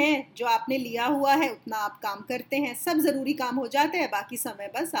काम है, जो आपने लिया हुआ है, उतना आप काम करते हैं। सब ज़रूरी काम हो जाते हैं, बाकी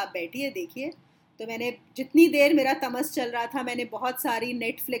समय बस आप बैठिए, देखिए। तो मैंने जितनी देर मेरा तमस चल रहा था, मैंने बहुत सारी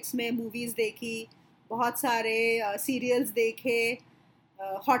नेटफ्लिक्स में मूवीज़ देखी, बहुत सारे सीरियल्स देखे,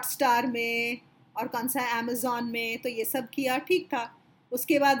 हॉटस्टार में और कौन सा अमेज़ॉन में, तो ये सब किया, ठीक था।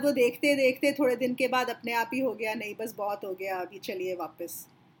 उसके बाद वो देखते देखते थोड़े दिन के बाद अपने आप ही हो गया, नहीं बस बहुत हो गया, अभी चलिए वापस।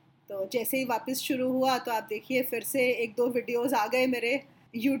 तो जैसे ही वापस शुरू हुआ तो आप देखिए फिर से एक दो वीडियोस आ गए मेरे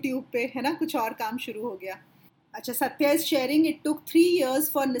यूट्यूब पे, है ना, कुछ और काम शुरू हो गया। अच्छा, Satya is sharing, it took 3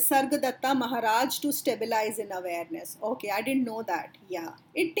 years for Nisargadatta Maharaj to stabilise in awareness. Okay, I didn't know that. Ya,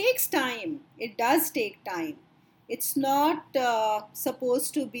 it takes time, it does take time. It's not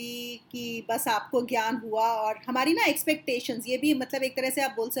suppose to be कि बस आपको ज्ञान हुआ और हमारी ना एक्सपेक्टेशंस, ये भी मतलब एक तरह से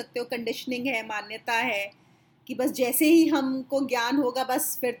आप बोल सकते हो कंडीशनिंग है, मान्यता है कि बस जैसे ही हमको ज्ञान होगा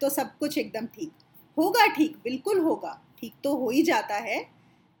बस फिर तो सब कुछ एकदम ठीक होगा। ठीक, बिल्कुल होगा, ठीक तो हो ही जाता है,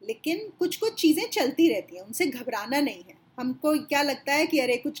 लेकिन कुछ कुछ चीज़ें चलती रहती हैं, उनसे घबराना नहीं है। हमको क्या लगता है कि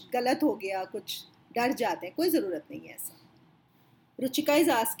अरे कुछ गलत हो गया, कुछ डर जाते हैं, कोई ज़रूरत नहीं है ऐसा। Ruchika is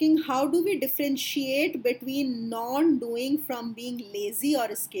asking, how do we differentiate between non doing from being lazy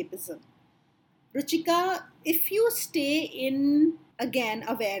और escapism? Ruchika, if you stay in again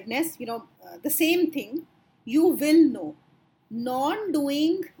awareness, the same thing, you will know. Non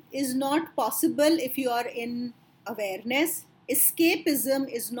doing is not possible if you are in awareness. Escapism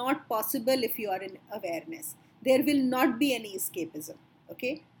is not possible if you are in awareness. There will not be any escapism.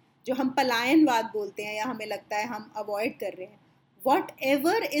 Okay? जो हम पलायनवाद बोलते हैं या हमें लगता है हम avoid कर रहे हैं, what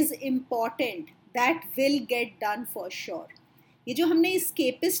ever is important that will get done for sure. ये जो हमने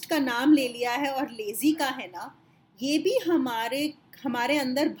स्केपिस्ट का नाम ले लिया है और लेजी का है ना, ये भी हमारे हमारे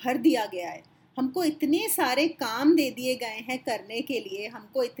अंदर भर दिया गया है. हमको इतने सारे काम दे दिए गए हैं करने के लिए,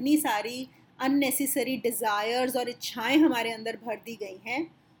 हमको इतनी सारी अननेसेसरी डिज़ायर्स और इच्छाएं हमारे अंदर भर दी गई हैं,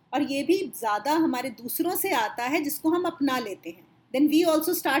 और ये भी ज़्यादा हमारे दूसरों से आता है जिसको हम अपना लेते हैं. Then we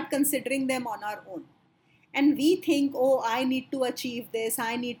also start considering them on our own. And we think, oh, I need to achieve this,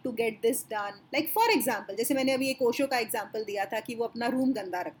 I need to get this done. Like for example, जैसे मैंने अभी एक ओशो का एग्जाम्पल दिया था कि वो अपना रूम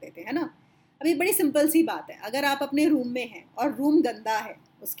गंदा रखते थे, है ना. अभी बड़ी सिंपल सी बात है, अगर आप अपने रूम में हैं और रूम गंदा है,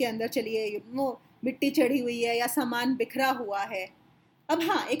 उसके अंदर चलिए मिट्टी चढ़ी हुई है या सामान बिखरा हुआ है. अब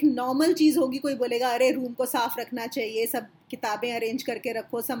हाँ, एक नॉर्मल चीज़ होगी, कोई बोलेगा अरे रूम को साफ रखना चाहिए, सब किताबें अरेंज करके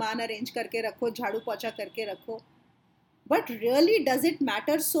रखो, सामान अरेंज करके रखो, झाड़ू पोछा करके रखो. But really does it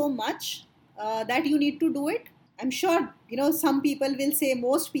matter so much that you need to do it? I'm sure, some people will say,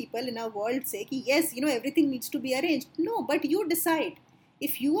 most people in our world say, yes, everything needs to be arranged. No, but you decide.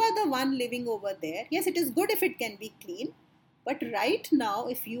 If you are the one living over there, yes, it is good if it can be clean. But right now,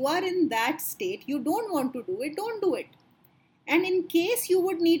 if you are in that state, you don't want to do it, don't do it. And in case you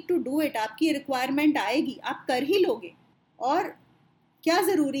would need to do it, आपकी requirement आएगी, आप कर ही लोगे. और क्या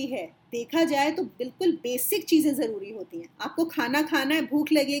ज़रूरी है, देखा जाए तो बिल्कुल बेसिक चीज़ें ज़रूरी होती हैं. आपको खाना खाना है,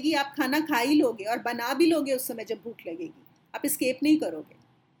 भूख लगेगी, आप खाना खा ही लोगे और बना भी लोगे उस समय जब भूख लगेगी. आप एस्केप नहीं करोगे.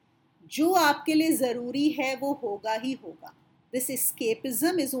 जो आपके लिए ज़रूरी है वो होगा ही होगा. This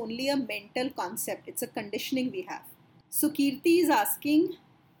escapism is only a mental concept. It's a conditioning we have. Sukirti is asking,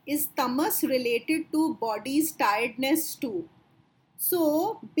 is tamas related to bodies tiredness too? So,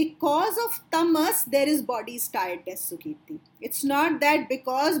 because of tamas, there is body's tiredness, Sukirti. It's not that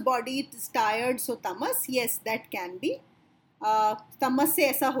because body is tired, so tamas. Yes, that can be. तमस से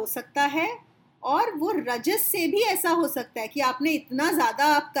ऐसा हो सकता है, और वो रजस से भी ऐसा हो सकता है कि आपने इतना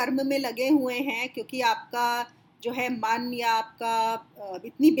ज़्यादा आप कर्म में लगे हुए हैं क्योंकि आपका जो है मन या आपका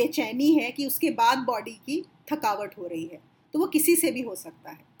इतनी बेचैनी है कि उसके बाद बॉडी की थकावट हो रही है. तो वो किसी से भी हो सकता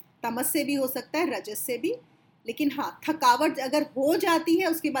है, तमस से भी हो सकता है, रजस से भी. लेकिन हाँ, थकावट अगर हो जाती है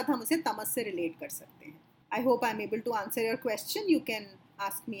उसके बाद हम उसे तमस से रिलेट कर सकते हैं. I hope I am able to answer your question. You can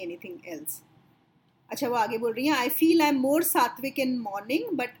ask me anything else. अच्छा, वो आगे बोल रही हैं, I feel I am more sattvic in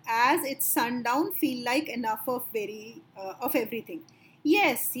morning but as it's sun down feel like enough of everything.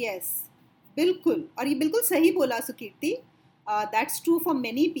 Yes yes, बिल्कुल. और ये बिल्कुल सही बोला Sukirti. That's true for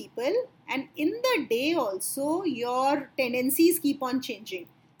many people. And in the day also your tendencies keep on changing.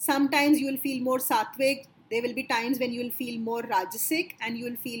 Sometimes you will feel more sattvic. There will be times when you will feel more rajasic and you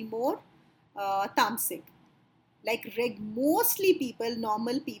will feel more tamasic. Like mostly people,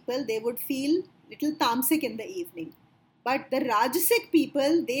 normal people, they would feel little tamasic in the evening. But the rajasic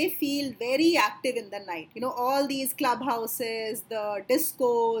people, they feel very active in the night. All these clubhouses, the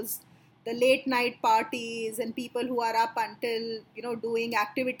discos, the late night parties, and people who are up until, doing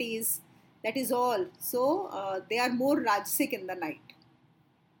activities. That is all. So they are more rajasic in the night.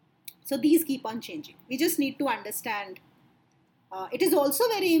 So these keep on changing. We just need to understand. It is also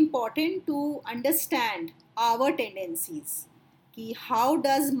very important to understand our tendencies. Ki how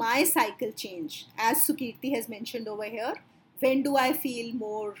does my cycle change? As Sukirti has mentioned over here, when do I feel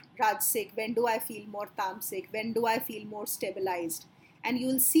more rajasic? When do I feel more tamasic? When do I feel more stabilized? And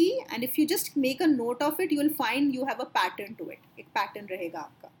you will see, and if you just make a note of it, you will find you have a pattern to it. एक pattern रहेगा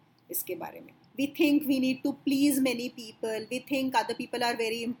आपका इसके बारे में. We think we need to please many people. We think other people are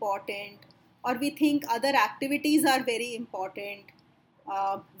very important, or we think other activities are very important.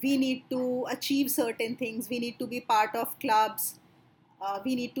 We need to achieve certain things. We need to be part of clubs.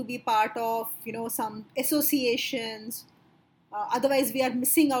 We need to be part of, some associations. Otherwise, we are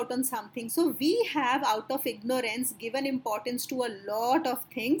missing out on something. So we have, out of ignorance, given importance to a lot of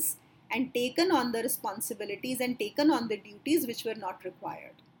things and taken on the responsibilities and taken on the duties which were not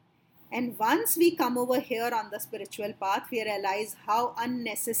required. And once we come over here on the spiritual path, we realize how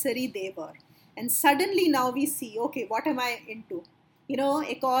unnecessary they were. And suddenly now we see, okay, what am I into?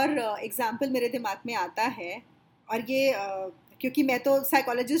 एक और example मेरे दिमाग में आता है, और ये क्योंकि मैं तो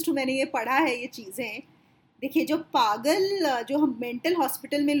साइकोलॉजिस्ट हूँ, मैंने ये पढ़ा है ये चीज़ें. देखिए, जो पागल जो हम मेंटल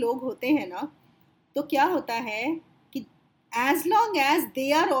हॉस्पिटल में लोग होते हैं ना, तो क्या होता है कि as long as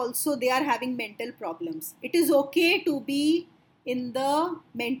they are having mental problems, it is okay to be in the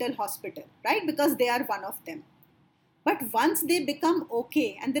mental hospital, right? Because they are one of them. But once they become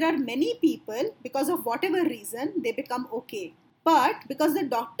okay, and there are many people, because of whatever reason, they become okay. But because the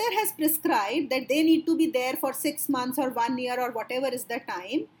doctor has prescribed that they need to be there for 6 months or 1 year or whatever is the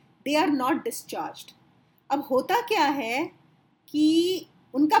time, they are not discharged. अब होता क्या है कि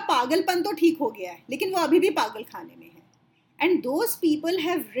उनका पागलपन तो ठीक हो गया है, लेकिन वो अभी भी पागल खाने में है. And those people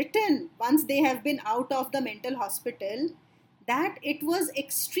have written, once they have been out of the mental hospital, that it was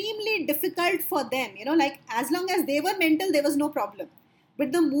extremely difficult for them. Like as long as they were mental, there was no problem.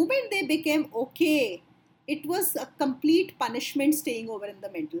 But the moment they became okay, it was a complete punishment staying over in the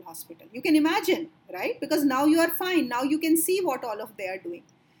mental hospital. You can imagine, right? Because now you are fine. Now you can see what all of they are doing.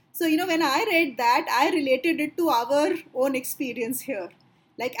 So, when I read that, I related it to our own experience here.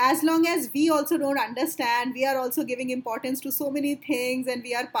 Like as long as we also don't understand, we are also giving importance to so many things and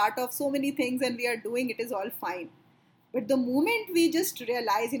we are part of so many things and we are doing, it is all fine. But the moment we just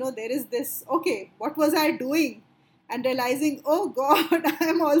realize, there is this, okay, what was I doing? And realizing, oh God, I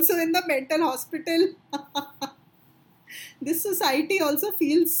am also in the mental hospital. This society also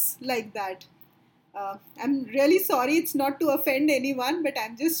feels like that. I'm really sorry, it's not to offend anyone, but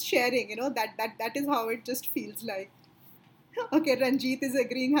I'm just sharing, that is how it just feels like. Okay, Ranjit is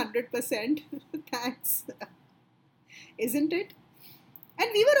agreeing 100%. Thanks. Isn't it? And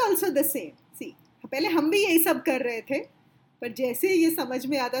we were also the same. See, पहले हम भी यही सब कर रहे थे, पर जैसे ये समझ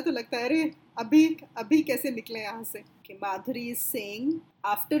में आता तो लगता है अरे अभी कैसे निकले यहाँ से. Okay, Madhuri is saying,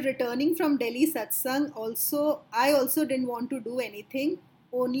 after returning from Delhi satsang, I also didn't want to do anything.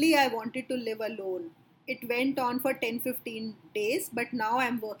 Only I wanted to live alone. It went on for 10-15 days, but now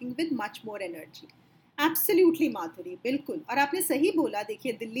I'm working with much more energy. Absolutely माधुरी, बिल्कुल. और आपने सही बोला.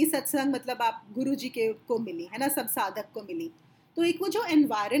 देखिए, दिल्ली सत्संग मतलब आप गुरु जी को मिली है ना, सब साधक को मिली. तो एक वो जो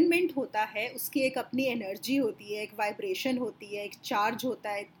एनवायरनमेंट होता है उसकी एक अपनी एनर्जी होती है, एक वाइब्रेशन होती है, एक चार्ज होता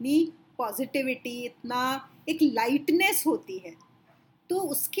है, इतनी पॉजिटिविटी, इतना एक लाइटनेस होती है. तो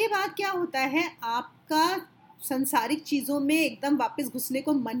उसके बाद क्या होता है, आपका संसारिक चीज़ों में एकदम वापस घुसने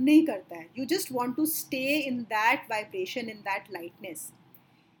को मन नहीं करता है. You just want to stay in that vibration, in that lightness.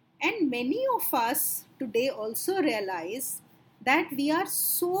 And many of us today also realize that we are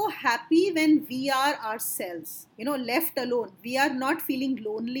so happy when we are ourselves, left alone. We are not feeling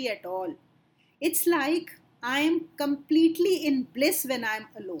lonely at all. It's like I am completely in bliss when I'm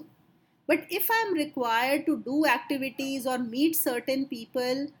alone. But if I'm required to do activities or meet certain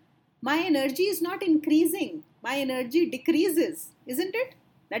people, my energy is not increasing. My energy decreases, isn't it?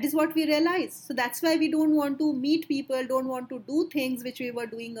 That is what we realize. So that's why we don't want to meet people, don't want to do things which we were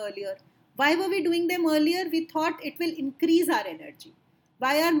doing earlier. Why were we doing them earlier? We thought it will increase our energy.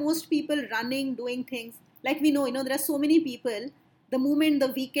 Why are most people running, doing things? Like we know, there are so many people, the moment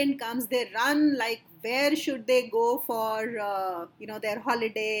the weekend comes, they run like where should they go for, their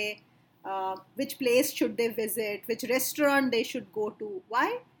holiday, which place should they visit, which restaurant they should go to.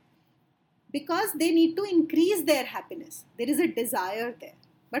 Why? Because they need to increase their happiness. There is a desire there.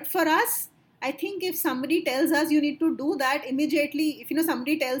 But for us, I think if somebody tells us you need to do that, immediately, if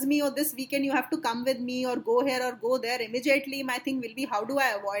somebody tells me, oh, this weekend you have to come with me or go here or go there, immediately my thing will be, how do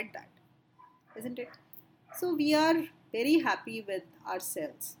I avoid that? Isn't it? So we are very happy with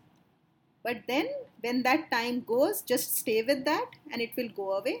ourselves. But then when that time goes, just stay with that and it will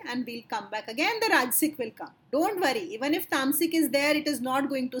go away and we'll come back again. The Rajasic will come. Don't worry. Even if Tamasic is there, it is not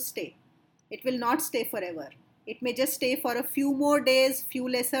going to stay. It will not stay forever. It may just stay for a few more days, few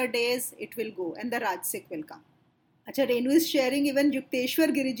lesser days, it will go and the Rajasic will come. Acha, Renu is sharing even Yukteswar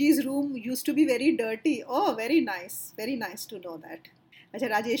Giriji's room used to be very dirty. Oh, very nice to know that. अच्छा,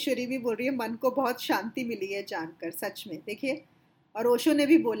 राजेश्वरी भी बोल रही है मन को बहुत शांति मिली है जानकर. सच में देखिए, और ओशो ने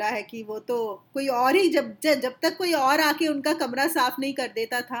भी बोला है कि वो तो कोई और ही जब तक कोई और आके उनका कमरा साफ नहीं कर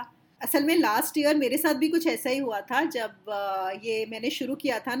देता था. असल में लास्ट ईयर मेरे साथ भी कुछ ऐसा ही हुआ था जब ये मैंने शुरू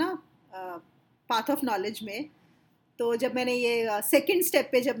किया था ना पाथ ऑफ नॉलेज में. तो जब मैंने ये सेकंड स्टेप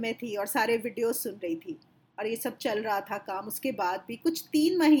पे जब मैं थी और सारे वीडियोस सुन रही थी और ये सब चल रहा था काम, उसके बाद भी कुछ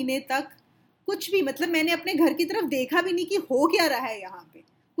 3 महीने तक कुछ भी, मतलब मैंने अपने घर की तरफ देखा भी नहीं कि हो क्या रहा है यहाँ पे.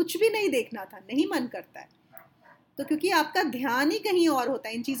 कुछ भी नहीं देखना था, नहीं मन करता है. तो क्योंकि आपका ध्यान ही कहीं और होता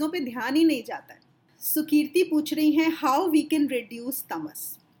है, इन चीज़ों पे ध्यान ही नहीं जाता है. सुकीर्ति पूछ रही हैं how we can reduce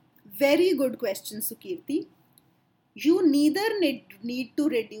Tamas. Very good question Sukirti. You neither need to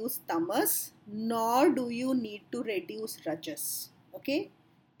reduce tamas nor do you need to reduce rajas. Okay?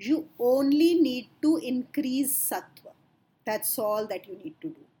 You only need to increase sattva. That's all that you need to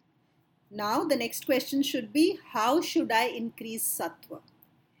do. Now the next question should be, how should I increase sattva?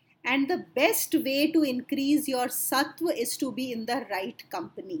 And the best way to increase your sattva is to be in the right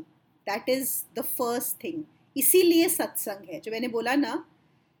company. That is the first thing. इसीलिए सत्संग है। जो मैंने बोला ना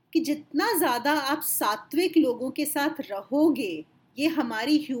कि जितना ज़्यादा आप सात्विक लोगों के साथ रहोगे, ये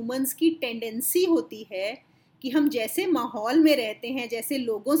हमारी ह्यूमंस की टेंडेंसी होती है कि हम जैसे माहौल में रहते हैं, जैसे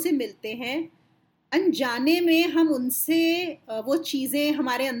लोगों से मिलते हैं, अनजाने में हम उनसे वो चीज़ें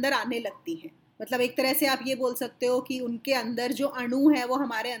हमारे अंदर आने लगती हैं। मतलब एक तरह से आप ये बोल सकते हो कि उनके अंदर जो अणु है वो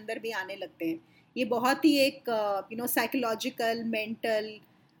हमारे अंदर भी आने लगते हैं। ये बहुत ही एक साइकोलॉजिकल मेंटल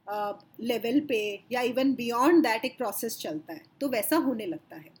लेवल पे या इवन बियॉन्ड दैट एक प्रोसेस चलता है, तो वैसा होने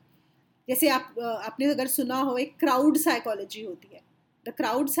लगता है। जैसे आपने अगर सुना हो, एक क्राउड साइकोलॉजी होती है। The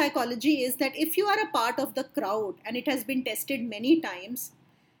crowd psychology is that if you are a part of the crowd and it has been tested many times,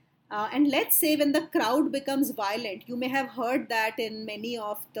 and let's say when the crowd becomes violent, you may have heard that in many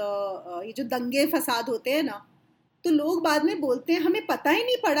of the ये जो दंगे फसाद होते हैं ना, तो लोग बाद में बोलते हैं हमें पता ही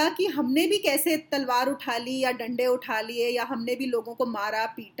नहीं पड़ा कि हमने भी कैसे तलवार उठा ली या डंडे उठा लिए या हमने भी लोगों को मारा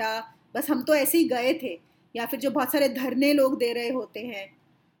पीटा, बस हम तो ऐसे ही गए थे। या फिर जो बहुत सारे धरने लोग दे रहे होते हैं।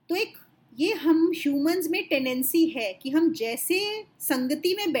 तो एक ये हम ह्यूमंस में टेंडेंसी है कि हम जैसे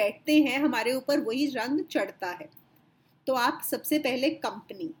संगति में बैठते हैं हमारे ऊपर वही रंग चढ़ता है। तो आप सबसे पहले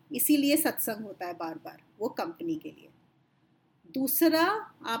कंपनी, इसीलिए सत्संग होता है बार बार, वो कंपनी के लिए। दूसरा,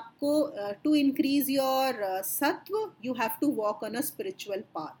 आपको टू इंक्रीज योर सत्व, you have to walk on a spiritual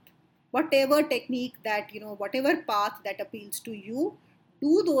path, what ever technique that what ever path that appeals to you,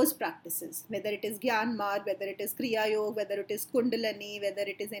 do those practices, whether it is Gyan Marg, whether it is Kriya Yoga, whether it is Kundalini, whether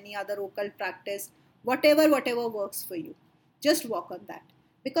it is any other occult practice, whatever works for you, just walk on that.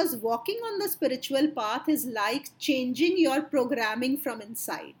 Because walking on the spiritual path is like changing your programming from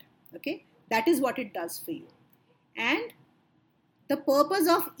inside. Okay, that is what it does for you. And the purpose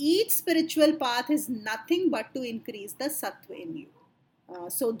of each spiritual path is nothing but to increase the sattva in you.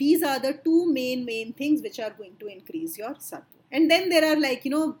 So these are the two main things which are going to increase your sattva. And then there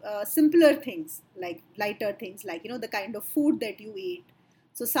are simpler things, like lighter things, like the kind of food that you eat.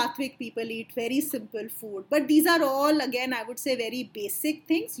 So sattvic people eat very simple food, but these are all, again, I would say, very basic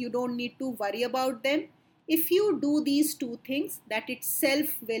things. You don't need to worry about them. If you do these two things, that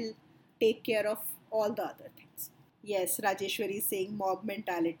itself will take care of all the other things. Yes, Rajeshwari is saying mob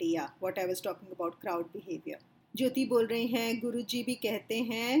mentality. Yeah, what I was talking about, crowd behavior. ज्योति बोल रही हैं गुरुजी भी कहते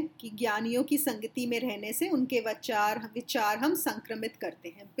हैं कि ज्ञानियों की संगति में रहने से उनके विचार हम संक्रमित करते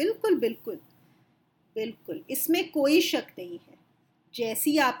हैं। बिल्कुल बिल्कुल बिल्कुल, इसमें कोई शक नहीं है।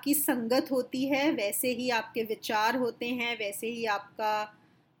 जैसी आपकी संगत होती है वैसे ही आपके विचार होते हैं, वैसे ही आपका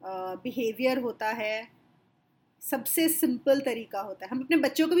बिहेवियर होता है। सबसे सिंपल तरीका होता है, हम अपने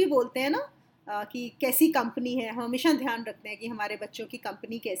बच्चों को भी बोलते हैं ना कि कैसी कंपनी है। हम हमेशा ध्यान रखते हैं कि हमारे बच्चों की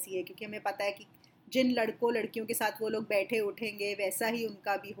कंपनी कैसी है, क्योंकि हमें पता है कि जिन लड़कों लड़कियों के साथ वो लोग बैठे उठेंगे वैसा ही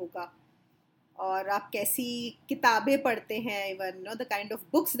उनका भी होगा। और आप कैसी किताबें पढ़ते हैं, even the kind of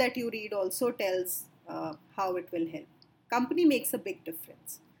books that you read also tells how it will help. Company makes a big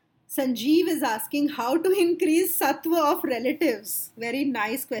difference. Sanjeev is asking how to increase sattva of relatives. Very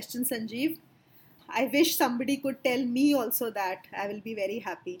nice question, Sanjeev. I wish somebody could tell me also that. I will be very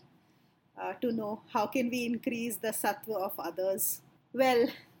happy to know how can we increase the sattva of others. Well,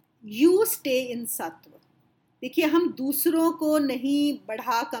 you stay in sattva. देखिए, हम दूसरों को नहीं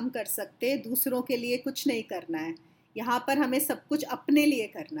बढ़ा कम कर सकते, दूसरों के लिए कुछ नहीं करना है। यहाँ पर हमें सब कुछ अपने लिए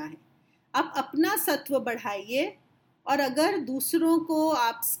करना है। आप अपना सत्व बढ़ाइए, और अगर दूसरों को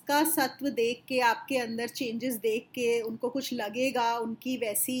आपका सत्व देख के, आपके अंदर चेंजेस देख के उनको कुछ लगेगा, उनकी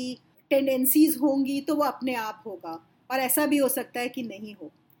वैसी टेंडेंसीज होंगी, तो वो अपने आप होगा। और ऐसा भी हो सकता है कि नहीं हो।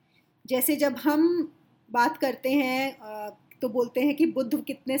 जैसे जब हम बात करते हैं तो बोलते हैं कि बुद्ध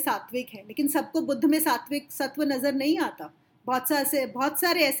कितने सात्विक हैं, लेकिन सबको बुद्ध में सात्विक सत्व नज़र नहीं आता। बहुत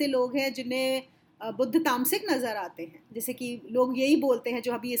सारे ऐसे लोग हैं जिन्हें बुद्ध तामसिक नज़र आते हैं। जैसे कि लोग यही बोलते हैं,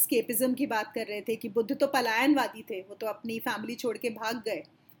 जो अभी एस्केपिज्म की बात कर रहे थे, कि बुद्ध तो पलायनवादी थे, वो तो अपनी फैमिली छोड़ के भाग गए।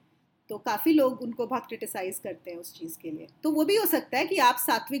 तो काफ़ी लोग उनको बहुत क्रिटिसाइज करते हैं उस चीज़ के लिए। तो वो भी हो सकता है कि आप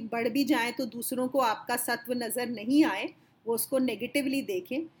सात्विक बढ़ भी जाएं तो दूसरों को आपका सत्व नज़र नहीं आए, वो उसको नेगेटिवली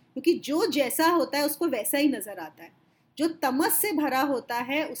देखें, क्योंकि जो जैसा होता है उसको वैसा ही नज़र आता है। जो तमस से भरा होता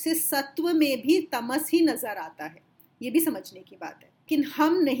है उसे सत्व में भी तमस ही नज़र आता है। ये भी समझने की बात है। लेकिन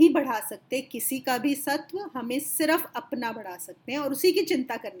हम नहीं बढ़ा सकते किसी का भी सत्व, हमें सिर्फ अपना बढ़ा सकते हैं, और उसी की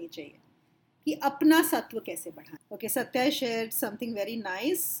चिंता करनी चाहिए कि अपना सत्व कैसे बढ़ाएं। Okay, Satya shared something very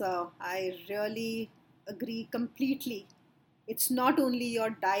nice. I really agree completely. It's not only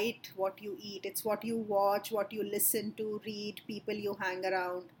your diet, what you eat, it's what you watch, what you listen to, read, people you hang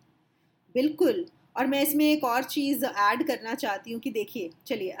around. बिल्कुल। और मैं इसमें एक और चीज़ ऐड करना चाहती हूँ कि देखिए,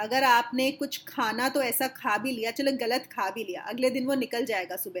 चलिए, अगर आपने कुछ खाना तो ऐसा खा भी लिया, चलो गलत खा भी लिया, अगले दिन वो निकल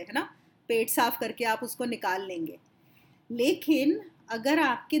जाएगा सुबह, है ना, पेट साफ करके आप उसको निकाल लेंगे। लेकिन अगर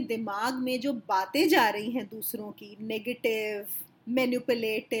आपके दिमाग में जो बातें जा रही हैं दूसरों की, negative,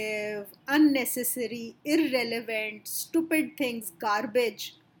 manipulative, unnecessary, irrelevant, stupid things,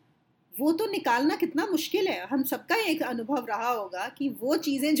 garbage, वो तो निकालना कितना मुश्किल है। हम सबका एक अनुभव रहा होगा कि वो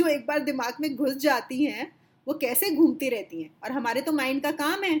चीज़ें जो एक बार दिमाग में घुस जाती हैं वो कैसे घूमती रहती हैं, और हमारे तो माइंड का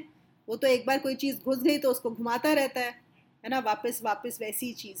काम है, वो तो एक बार कोई चीज़ घुस गई तो उसको घुमाता रहता है ना, वापस वापस वैसी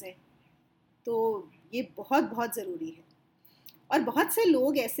ही चीज़ें। तो ये बहुत बहुत ज़रूरी है। और बहुत से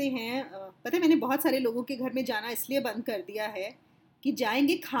लोग ऐसे हैं, पता है मैंने बहुत सारे लोगों के घर में जाना इसलिए बंद कर दिया है कि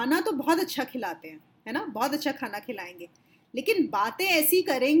जाएंगे, खाना तो बहुत अच्छा खिलाते हैं, है ना, बहुत अच्छा खाना खिलाएंगे, लेकिन बातें ऐसी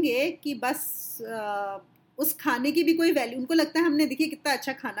करेंगे कि बस उस खाने की भी कोई वैल्यू, उनको लगता है हमने देखिए कितना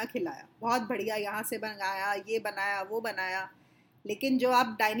अच्छा खाना खिलाया, बहुत बढ़िया, यहाँ से बनाया, ये बनाया, वो बनाया, लेकिन जो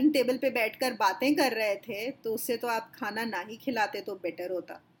आप डाइनिंग टेबल पे बैठकर बातें कर रहे थे तो उससे तो आप खाना ना ही खिलाते तो बेटर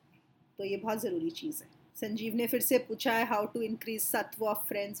होता। तो ये बहुत ज़रूरी चीज़ है। संजीव ने फिर से पूछा है how to increase sattva of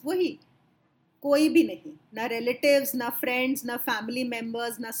friends. वही, कोई भी नहीं, ना रिलेटिव्स, ना फ्रेंड्स, ना फैमिली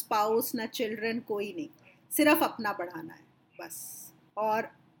मेम्बर्स, ना स्पाउस, ना चिल्ड्रन, कोई नहीं, सिर्फ अपना बढ़ाना है बस। और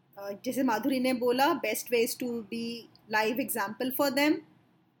जैसे माधुरी ने बोला, best ways to be live example for them,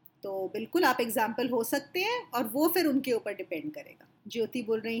 तो बिल्कुल आप एग्जाम्पल हो सकते हैं और वो फिर उनके ऊपर डिपेंड करेगा। ज्योति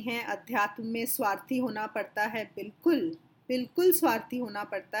बोल रही हैं अध्यात्म में स्वार्थी होना पड़ता है। बिल्कुल बिल्कुल स्वार्थी होना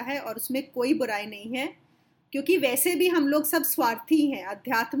पड़ता है और उसमें कोई बुराई नहीं है, क्योंकि वैसे भी हम लोग सब स्वार्थी हैं,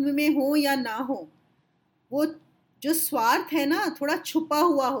 अध्यात्म में हो या ना हो। वो जो स्वार्थ है ना, थोड़ा छुपा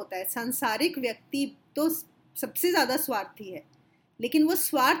हुआ होता है। सांसारिक व्यक्ति तो सबसे ज़्यादा स्वार्थी है, लेकिन वो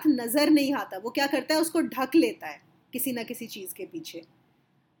स्वार्थ नज़र नहीं आता, वो क्या करता है, उसको ढक लेता है किसी ना किसी चीज़ के पीछे।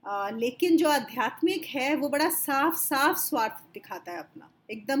 लेकिन जो आध्यात्मिक है वो बड़ा साफ साफ स्वार्थ दिखाता है अपना,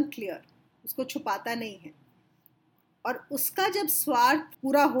 एकदम क्लियर, उसको छुपाता नहीं है। और उसका जब स्वार्थ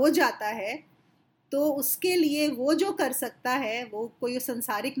पूरा हो जाता है तो उसके लिए वो जो कर सकता है वो कोई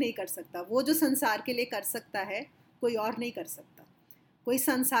संसारिक नहीं कर सकता। वो जो संसार के लिए कर सकता है कोई और नहीं कर सकता। कोई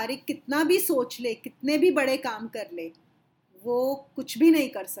संसारिक कितना भी सोच ले, कितने भी बड़े काम कर ले, वो कुछ भी नहीं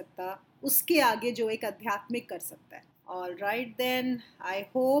कर सकता उसके आगे जो एक आध्यात्मिक कर सकता है। All right then, I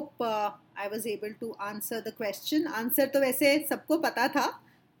hope I was able to answer the question. Answer तो वैसे सबको पता था,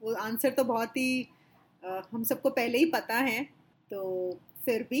 वो आंसर तो बहुत ही हम सबको पहले ही पता है, तो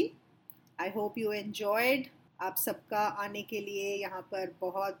फिर भी आई होप यू एन्जॉयड। आप सबका आने के लिए यहाँ पर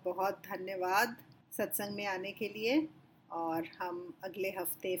बहुत बहुत धन्यवाद, सत्संग में आने के लिए, और हम अगले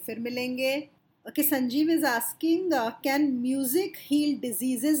हफ्ते फिर मिलेंगे। Okay, Sanjeev is asking, can music heal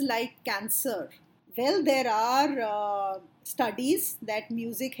diseases like cancer? Well, there are studies that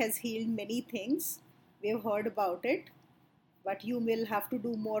music has healed many things. We have heard about it, but you will have to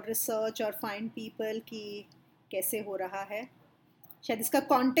do more research और find people कि कैसे हो रहा है। शायद इसका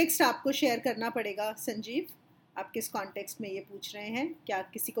context आपको share करना पड़ेगा संजीव, आप किस कॉन्टेक्स्ट में ये पूछ रहे हैं? क्या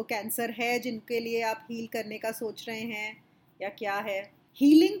किसी को कैंसर है जिनके लिए आप हील करने का सोच रहे हैं, या क्या है?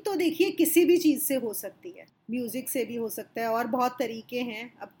 हीलिंग तो देखिए किसी भी चीज़ से हो सकती है, म्यूज़िक से भी हो सकता है, और बहुत तरीके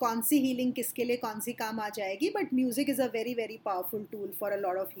हैं। अब कौन सी हीलिंग किसके लिए कौन सी काम आ जाएगी, but music is a very very powerful tool for a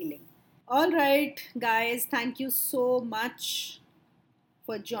lot of healing. All right guys, thank you so much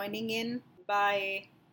for joining in. Bye.